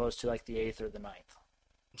inning as opposed to like the 8th or the 9th.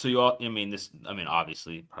 So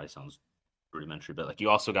obviously it probably sounds rudimentary, but like you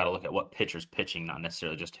also got to look at what pitcher's pitching, not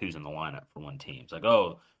necessarily just who's in the lineup for one team. It's like,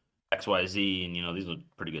 oh, XYZ, and these are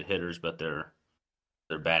pretty good hitters, but they're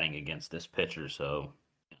batting against this pitcher, so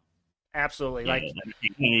absolutely. Yeah, I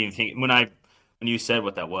didn't even think when you said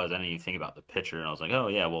what that was, I didn't even think about the pitcher, and I was like, oh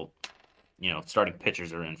yeah, well, starting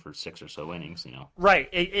pitchers are in for 6 or so innings, Right,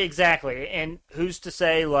 exactly. And who's to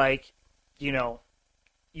say, like,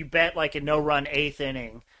 you bet like a no-run 8th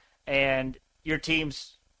inning, and your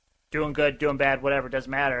team's doing good, doing bad, whatever, doesn't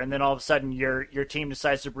matter. And then all of a sudden your team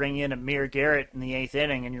decides to bring in Amir Garrett in the 8th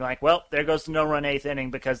inning, and you're like, well, there goes the no-run 8th inning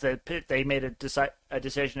because they made a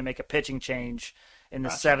decision to make a pitching change in the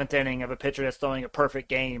 7th inning of a pitcher that's throwing a perfect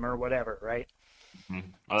game or whatever, right? Mm-hmm.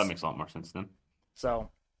 Oh, that makes a lot more sense then. So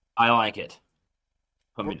I like it.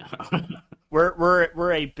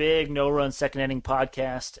 We're a big no-run 2nd inning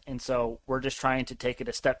podcast, and so we're just trying to take it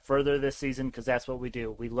a step further this season because that's what we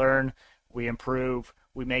do. We learn, we improve,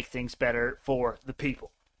 we make things better for the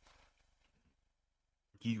people.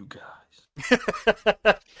 You guys.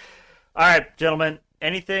 All right, gentlemen.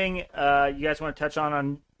 Anything you guys want to touch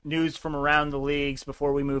on news from around the leagues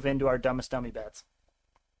before we move into our dumbest dummy bets?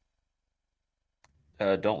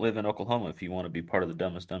 Don't live in Oklahoma if you want to be part of the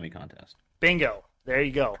dumbest dummy contest. Bingo. There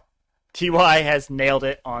you go. TY has nailed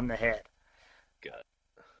it on the head. Good.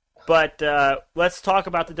 But let's talk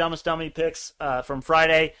about the dumbest dummy picks from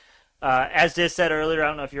Friday. As Diz said earlier, I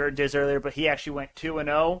don't know if you heard Diz earlier, but he actually went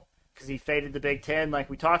 2-0 because he faded the Big Ten like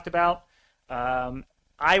we talked about.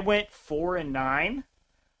 I went 4-9,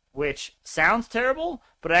 which sounds terrible,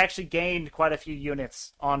 but I actually gained quite a few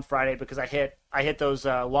units on Friday because I hit those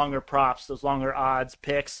longer props, those longer odds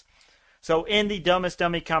picks. So in the dumbest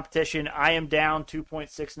dummy competition, I am down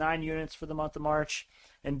 2.69 units for the month of March,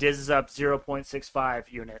 and Diz is up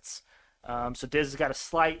 0.65 units. So Diz has got a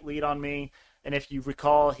slight lead on me. And if you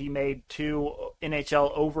recall, he made 2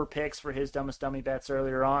 NHL over picks for his dumbest dummy bets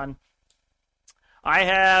earlier on. I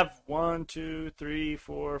have 1, 2, 3,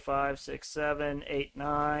 4, 5, 6, 7, 8,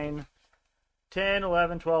 9, 10,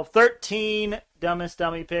 11, 12, 13 dumbest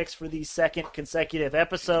dummy picks for the 2nd consecutive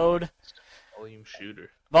episode.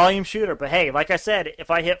 Volume shooter. But hey, like I said,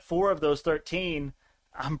 if I hit 4 of those 13,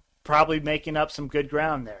 I'm probably making up some good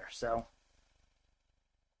ground there. So,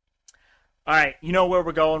 all right, you know where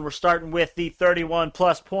we're going. We're starting with the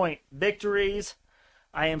 31-plus point victories.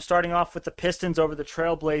 I am starting off with the Pistons over the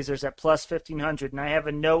Trailblazers at plus 1,500, and I have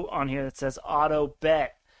a note on here that says auto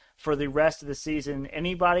bet for the rest of the season.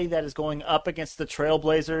 Anybody that is going up against the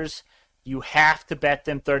Trailblazers, you have to bet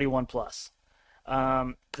them 31-plus.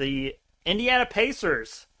 The Indiana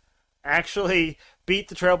Pacers actually beat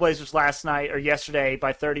the Trailblazers yesterday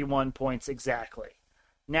by 31 points exactly.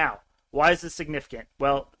 Now, why is this significant?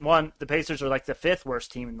 Well, one, the Pacers are like the 5th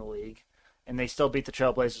worst team in the league, and they still beat the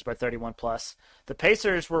Trailblazers by 31-plus. The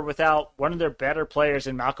Pacers were without one of their better players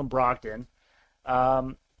in Malcolm Brogdon,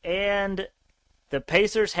 and the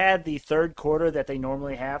Pacers had the 3rd quarter that they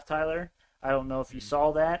normally have, Tyler. I don't know if you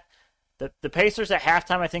saw that. The Pacers at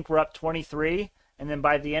halftime, I think, were up 23, and then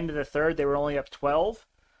by the end of the 3rd, they were only up 12,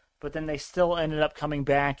 but then they still ended up coming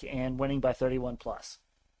back and winning by 31-plus.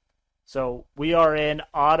 So we are in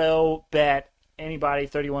auto bet anybody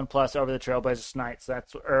 31-plus over the Trailblazers tonight.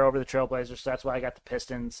 Over the Trailblazers. So that's why I got the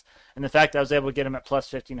Pistons, and the fact that I was able to get them at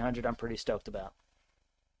plus 1,500, I'm pretty stoked about.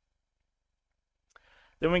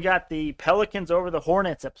 Then we got the Pelicans over the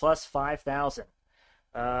Hornets at plus 5,000.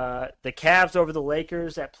 The Cavs over the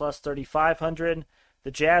Lakers at plus 3,500.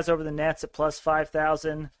 The Jazz over the Nets at plus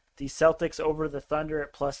 5,000. The Celtics over the Thunder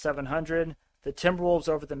at plus 700. The Timberwolves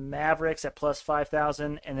over the Mavericks at plus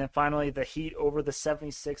 5,000. And then finally, the Heat over the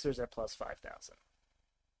 76ers at plus 5,000.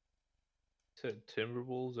 So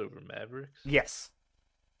Timberwolves over Mavericks? Yes.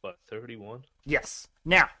 What, 31? Yes.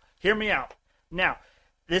 Now, hear me out. Now,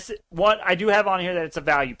 what I do have on here that it's a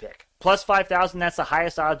value pick. Plus 5,000, that's the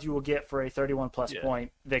highest odds you will get for a 31-plus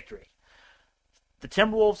point victory. The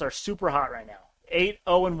Timberwolves are super hot right now.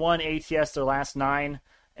 8-0-1 ATS their last 9,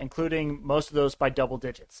 including most of those by double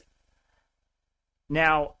digits.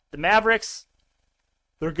 Now, the Mavericks,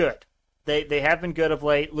 they're good. They have been good of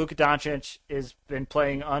late. Luka Doncic has been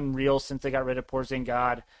playing unreal since they got rid of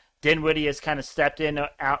Porzingis. Dinwiddie has kind of stepped in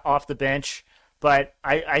out off the bench. But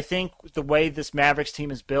I think the way this Mavericks team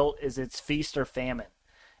is built is it's feast or famine.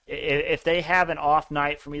 If they have an off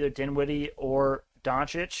night from either Dinwiddie or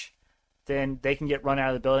Doncic, then they can get run out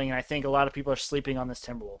of the building. And I think a lot of people are sleeping on this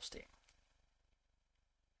Timberwolves team.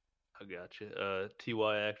 I got you.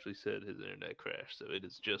 Ty actually said his internet crashed, so it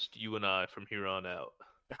is just you and I from here on out.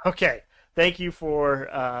 Okay, thank you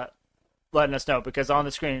for letting us know, because on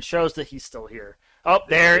the screen it shows that he's still here. Oh,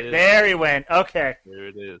 there he went. Okay. There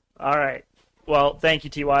it is. All right. Well, thank you,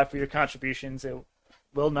 TY, for your contributions. It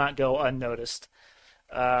will not go unnoticed.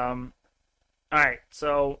 All right,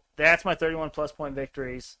 so that's my 31 plus point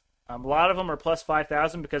victories. A lot of them are plus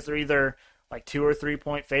 5,000 because they're either like 2 or 3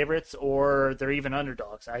 point favorites or they're even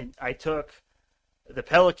underdogs. I took the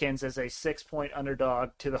Pelicans as a 6 point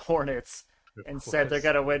underdog to the Hornets and said they're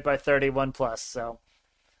going to win by 31 plus. So,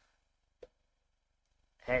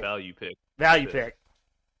 hey, value pick.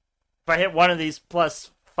 If I hit one of these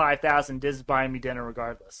plus 5,000, Diz is buying me dinner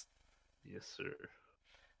regardless. Yes, sir.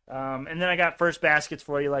 And then I got first baskets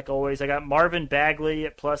for you, like always. I got Marvin Bagley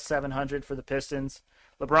at plus 700 for the Pistons.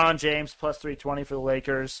 LeBron James plus 320 for the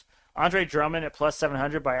Lakers. Andre Drummond at plus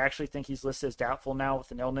 700, but I actually think he's listed as doubtful now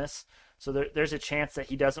with an illness. So there's a chance that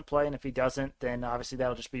he doesn't play, and if he doesn't, then obviously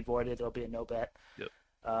that'll just be voided. It'll be a no bet. Yep.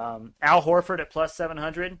 Al Horford at plus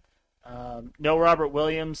 700. No Robert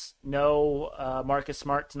Williams, no Marcus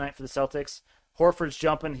Smart tonight for the Celtics. Horford's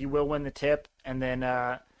jumping. He will win the tip, and then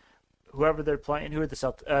whoever they're playing,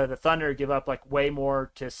 the Thunder give up like way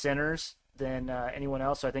more to centers than anyone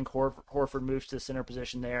else. So I think Horford moves to the center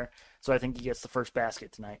position there. So I think he gets the first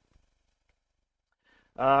basket tonight.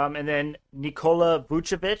 And then Nikola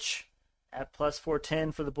Vucevic at plus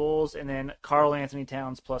 410 for the Bulls, and then Karl Anthony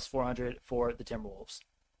Towns plus 400 for the Timberwolves.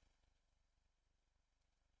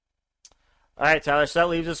 All right, Tyler, so that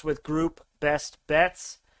leaves us with group best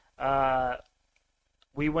bets.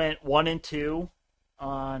 We went 1 and 2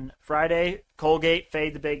 on Friday. Colgate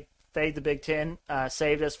fade the Big Ten,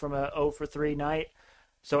 saved us from a 0 for 3 night.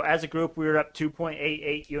 So as a group, we were up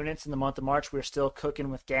 2.88 units in the month of March. We're still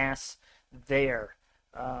cooking with gas there.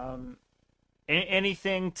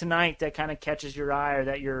 Anything tonight that kind of catches your eye or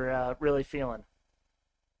that you're really feeling?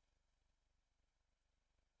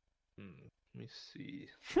 Let me see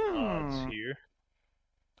odds here.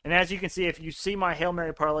 And as you can see, if you see my Hail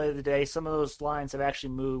Mary parlay of the day, some of those lines have actually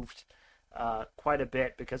moved quite a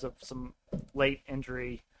bit because of some late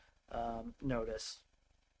injury notice.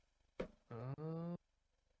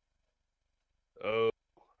 Oh.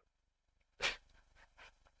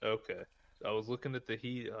 Okay. I was looking at the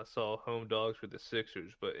Heat. I saw home dogs for the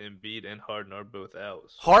Sixers, but Embiid and Harden are both out.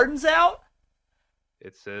 So Harden's out?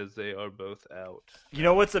 it says they are both out. You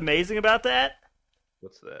know what's amazing about that?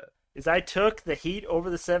 What's that? Is I took the Heat over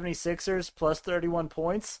the 76ers plus 31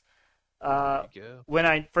 points There you go. when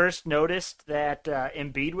I first noticed that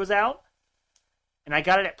Embiid was out, and I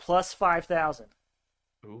got it at plus 5,000.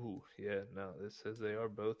 Ooh, yeah, no, it says they are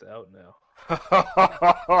both out now.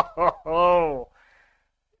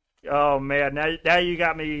 Oh man, now you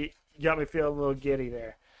got me feeling a little giddy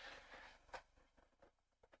there.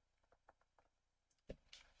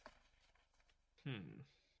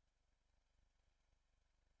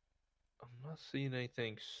 I'm not seeing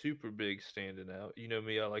anything super big standing out. You know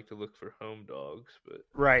me, I like to look for home dogs, but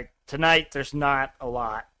Right. Tonight there's not a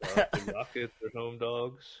lot. the Rockets are home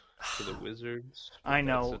dogs for the Wizards. But I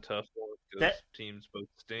know. That's a tough one because That- teams both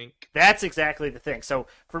stink. That's exactly the thing. So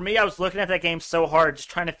for me, I was looking at that game so hard, just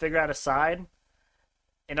trying to figure out a side,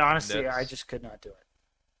 and honestly, I Nets. just could not do it.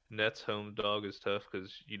 Nets home dog is tough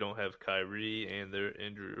because you don't have Kyrie, and their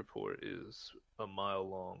injury report is a mile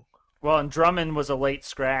long. Well, and Drummond was a late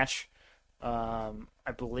scratch,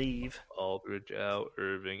 I believe. Aldridge out,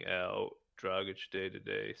 Irving out, Dragic day to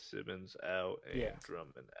day, Simmons out, and Yeah.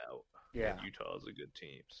 Drummond out. Yeah. And Utah's a good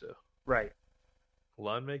team, so Right.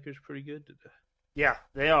 line maker's pretty good today. Yeah,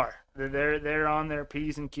 they are. They're on their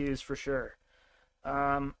P's and Q's for sure.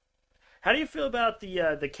 How do you feel about the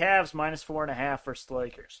Cavs minus 4.5 versus the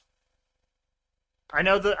Lakers? I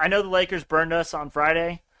know the Lakers burned us on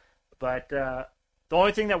Friday, but the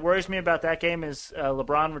only thing that worries me about that game is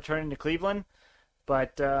LeBron returning to Cleveland.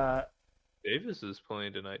 But Davis is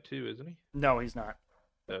playing tonight too, isn't he? no, he's not.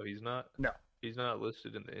 No, he's not. No. He's not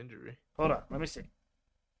listed in the injury. Hold on, let me see.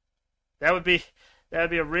 That would be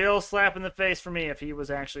a real slap in the face for me if he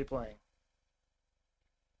was actually playing.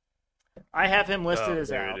 I have him listed as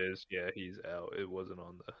there out. it is. Yeah, he's out. It wasn't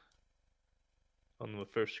on the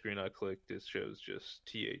first screen I clicked. It shows just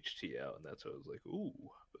THT out, and that's why I was like,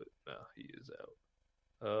 ooh, but no, he is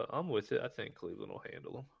out. I'm with it. I think Cleveland will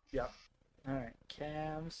handle him. Yep. All right,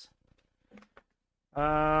 Cavs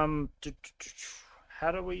How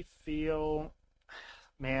do we feel?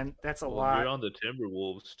 Man, that's a Well, lot. you're on the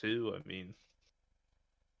Timberwolves too. I mean,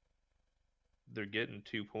 they're getting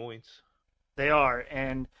 2 points. They are,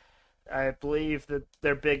 and I believe that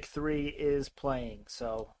their big three is playing,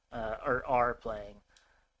 so or are playing.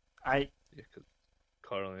 I Yeah, because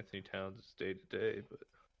Karl Anthony Towns is day to day, but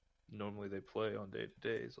normally they play on day to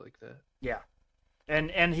days like that. Yeah,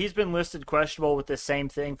 and he's been listed questionable with the same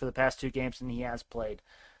thing for the past two games, and he has played.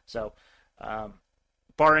 So,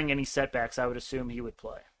 barring any setbacks, I would assume he would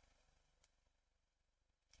play.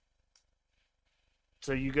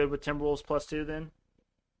 So you good with Timberwolves +2 then?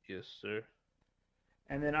 Yes, sir.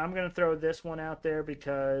 And then I'm gonna throw this one out there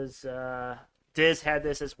because Diz had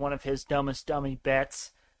this as one of his dumbest dummy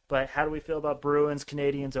bets. But how do we feel about Bruins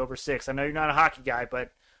Canadians over 6? I know you're not a hockey guy,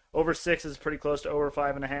 but over 6 is pretty close to over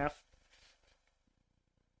 5.5.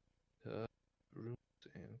 Bruins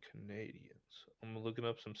and Canadians. I'm looking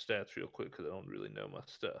up some stats real quick because I don't really know my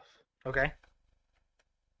stuff. Okay.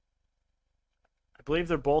 I believe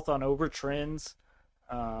they're both on over trends.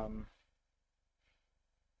 Um,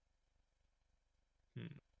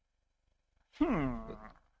 hmm. 1,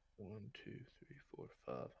 2, 3, 4,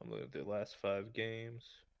 5. I'm looking at their last 5 games.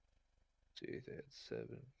 See, they had 7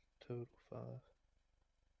 total. 5.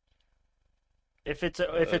 If it's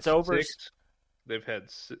over 6,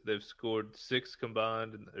 they've scored 6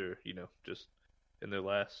 combined, or just in their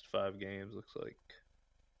last 5 games. Looks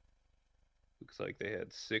like they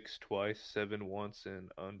had 6 twice, 7 once,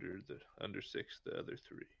 and under 6 the other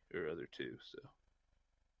 3 or other 2. So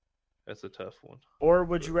that's a tough one. Or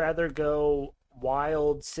would you rather go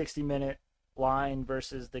wild 60-minute line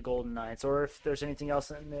versus the Golden Knights? Or if there's anything else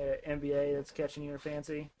in the NBA that's catching your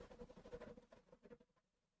fancy?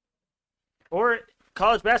 Or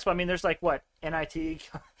college basketball. I mean, there's like, what, NIT,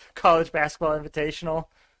 College Basketball Invitational?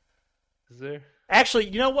 Is there? Actually,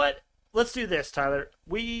 you know what? Let's do this, Tyler.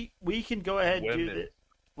 We can go ahead and do this.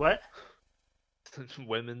 What?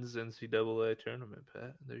 Women's NCAA tournament,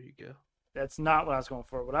 Pat. There you go. That's not what I was going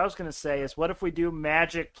for. What I was going to say is, what if we do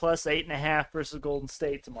Magic +8.5 versus Golden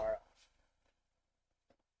State tomorrow?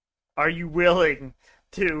 Are you willing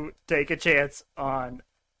to take a chance on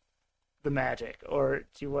the Magic, or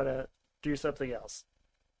do you want to do something else?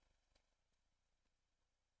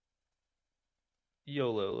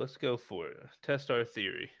 YOLO, let's go for it. Test our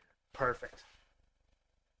theory. Perfect.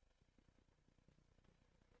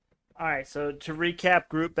 All right, so to recap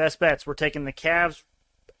group best bets, we're taking the Cavs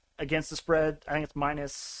against the spread. I think it's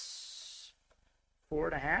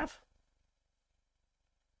 -4.5.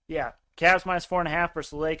 Yeah, Cavs -4.5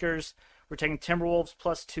 versus the Lakers. We're taking Timberwolves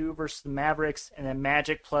 +2 versus the Mavericks, and then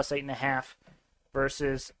Magic +8.5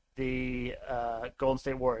 versus the Golden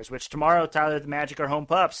State Warriors. Which tomorrow, Tyler, the Magic are home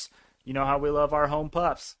pups. You know how we love our home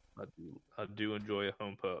pups. I do enjoy a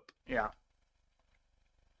home pup. Yeah.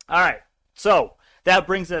 All right. So that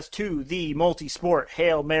brings us to the multi-sport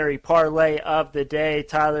Hail Mary parlay of the day.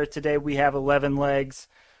 Tyler, today we have 11 legs.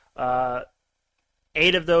 8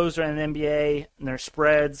 of those are in the NBA, and they're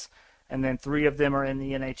spreads, and then 3 of them are in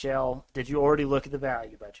the NHL. Did you already look at the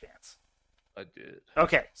value by chance? I did.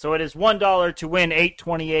 Okay, so it is $1 to win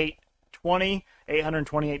 $828.20,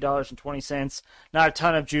 $828.20. Not a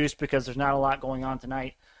ton of juice because there's not a lot going on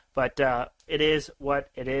tonight, but it is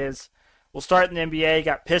what it is. We'll start in the NBA.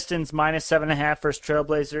 Got Pistons -7.5 versus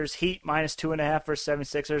Trailblazers. Heat -2.5 versus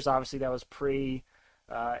 76ers. Obviously, that was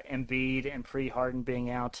pre-Embiid and pre-Harden being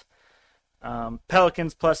out.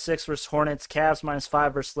 Pelicans +6 versus Hornets. Cavs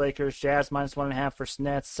 -5 versus Lakers. Jazz -1.5 versus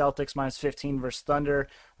Nets. Celtics -15 versus Thunder.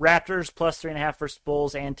 Raptors +3.5 versus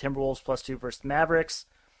Bulls. And Timberwolves +2 versus Mavericks.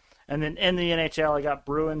 And then in the NHL, I got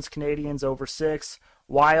Bruins Canadians over 6.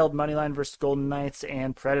 Wild moneyline versus Golden Knights.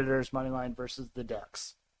 And Predators moneyline versus the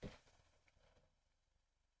Ducks.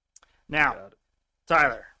 Now,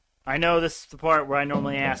 Tyler, I know this is the part where I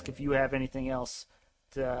normally ask if you have anything else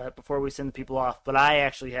before we send the people off, but I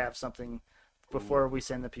actually have something before we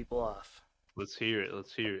send the people off. Let's hear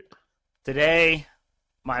it. Today,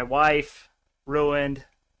 my wife ruined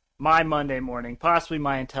my Monday morning, possibly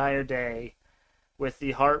my entire day, with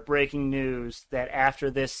the heartbreaking news that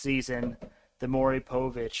after this season, the Maury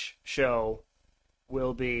Povich show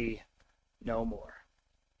will be no more.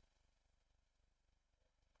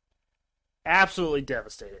 Absolutely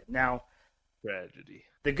devastated. Now, Tragedy.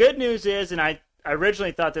 the good news is, and I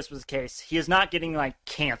originally thought this was the case, he is not getting,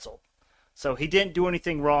 canceled. So he didn't do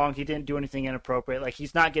anything wrong. He didn't do anything inappropriate.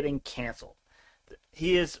 He's not getting canceled.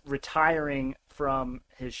 He is retiring from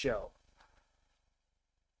his show.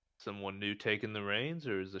 Someone new taking the reins,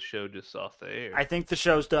 or is the show just off the air? I think the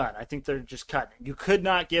show's done. I think they're just cutting. You could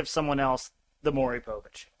not give someone else the Maury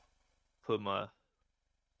Povich. Put my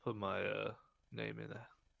put my name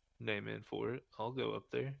in for it. I'll go up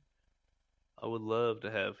there. I would love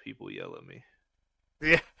to have people yell at me.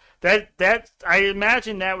 Yeah, that I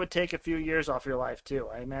imagine that would take a few years off your life too.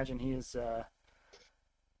 I imagine he's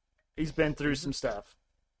been through some stuff.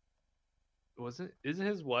 Isn't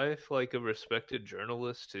his wife like a respected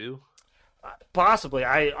journalist too? Possibly.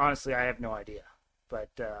 I honestly I have no idea. But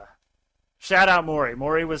shout out Maury.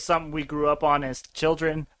 Maury was something we grew up on as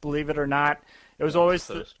children. Believe it or not, it was always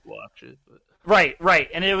supposed to watch it. But... Right,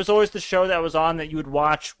 and it was always the show that was on that you would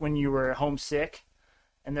watch when you were homesick,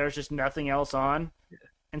 and there was just nothing else on. Yeah.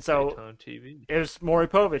 And so Daytime TV. It was Maury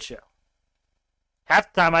Povich show.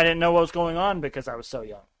 Half the time I didn't know what was going on because I was so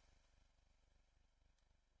young.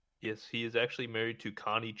 Yes, he is actually married to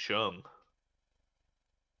Connie Chung.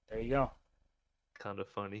 There you go. Kind of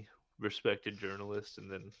funny. Respected journalist,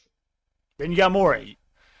 and then you got Maury,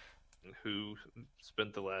 who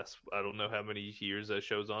spent the last, I don't know how many years that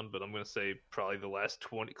show's on, but I'm going to say probably the last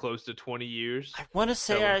 20, close to 20 years. I want to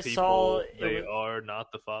say I saw... They are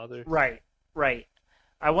not the father. Right.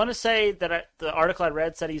 I want to say that the article I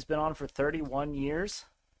read said he's been on for 31 years.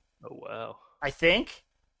 Oh, wow. I think.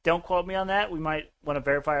 Don't quote me on that. We might want to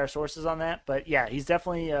verify our sources on that. But yeah, he's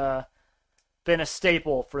definitely been a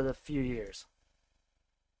staple for the few years.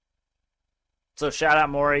 So shout out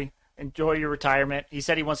Maury. Enjoy your retirement. He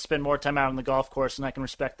said he wants to spend more time out on the golf course, and I can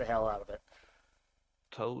respect the hell out of it.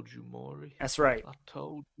 Told you, Maury. That's right. I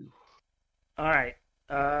told you. All right.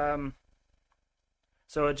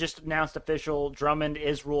 So it just announced official. Drummond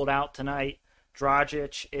is ruled out tonight.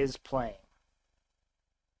 Dragic is playing.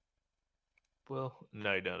 Well,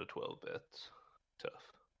 now you're down to 12 bets. Tough.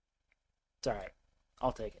 It's all right.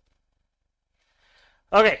 I'll take it.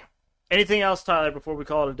 Okay. Anything else, Tyler, before we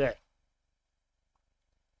call it a day?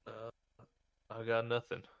 I got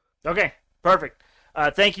nothing. Okay. Perfect.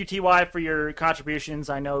 Thank you, TY, for your contributions.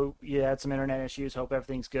 I know you had some internet issues. Hope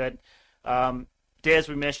everything's good. Diz,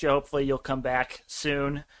 we missed you. Hopefully you'll come back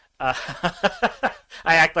soon. I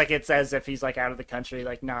act like it's as if he's like out of the country,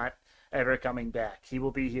 like not ever coming back. He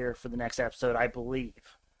will be here for the next episode, I believe.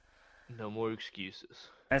 No more excuses.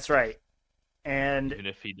 That's right. And even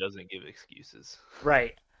if he doesn't give excuses.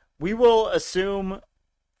 Right. We will assume,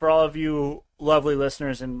 for all of you lovely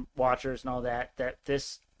listeners and watchers and all that, that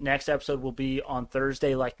this next episode will be on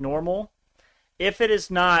Thursday like normal. If it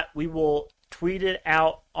is not, we will tweet it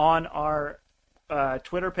out on our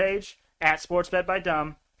Twitter page at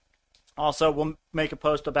SportsBetByDumb. Also, we'll make a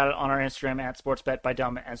post about it on our Instagram at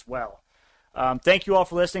SportsBetByDumb as well. Thank you all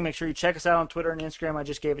for listening. Make sure you check us out on Twitter and Instagram. I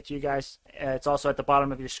just gave it to you guys. It's also at the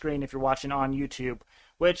bottom of your screen if you're watching on YouTube,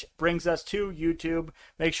 which brings us to YouTube.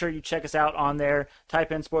 Make sure you check us out on there.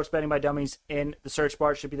 Type in Sports Betting by Dummies in the search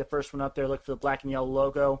bar. It should be the first one up there. Look for the black and yellow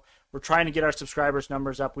logo. We're trying to get our subscribers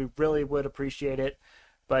numbers up. We really would appreciate it.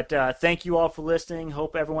 But thank you all for listening.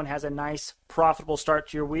 Hope everyone has a nice, profitable start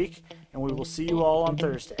to your week, and we will see you all on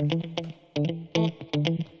Thursday.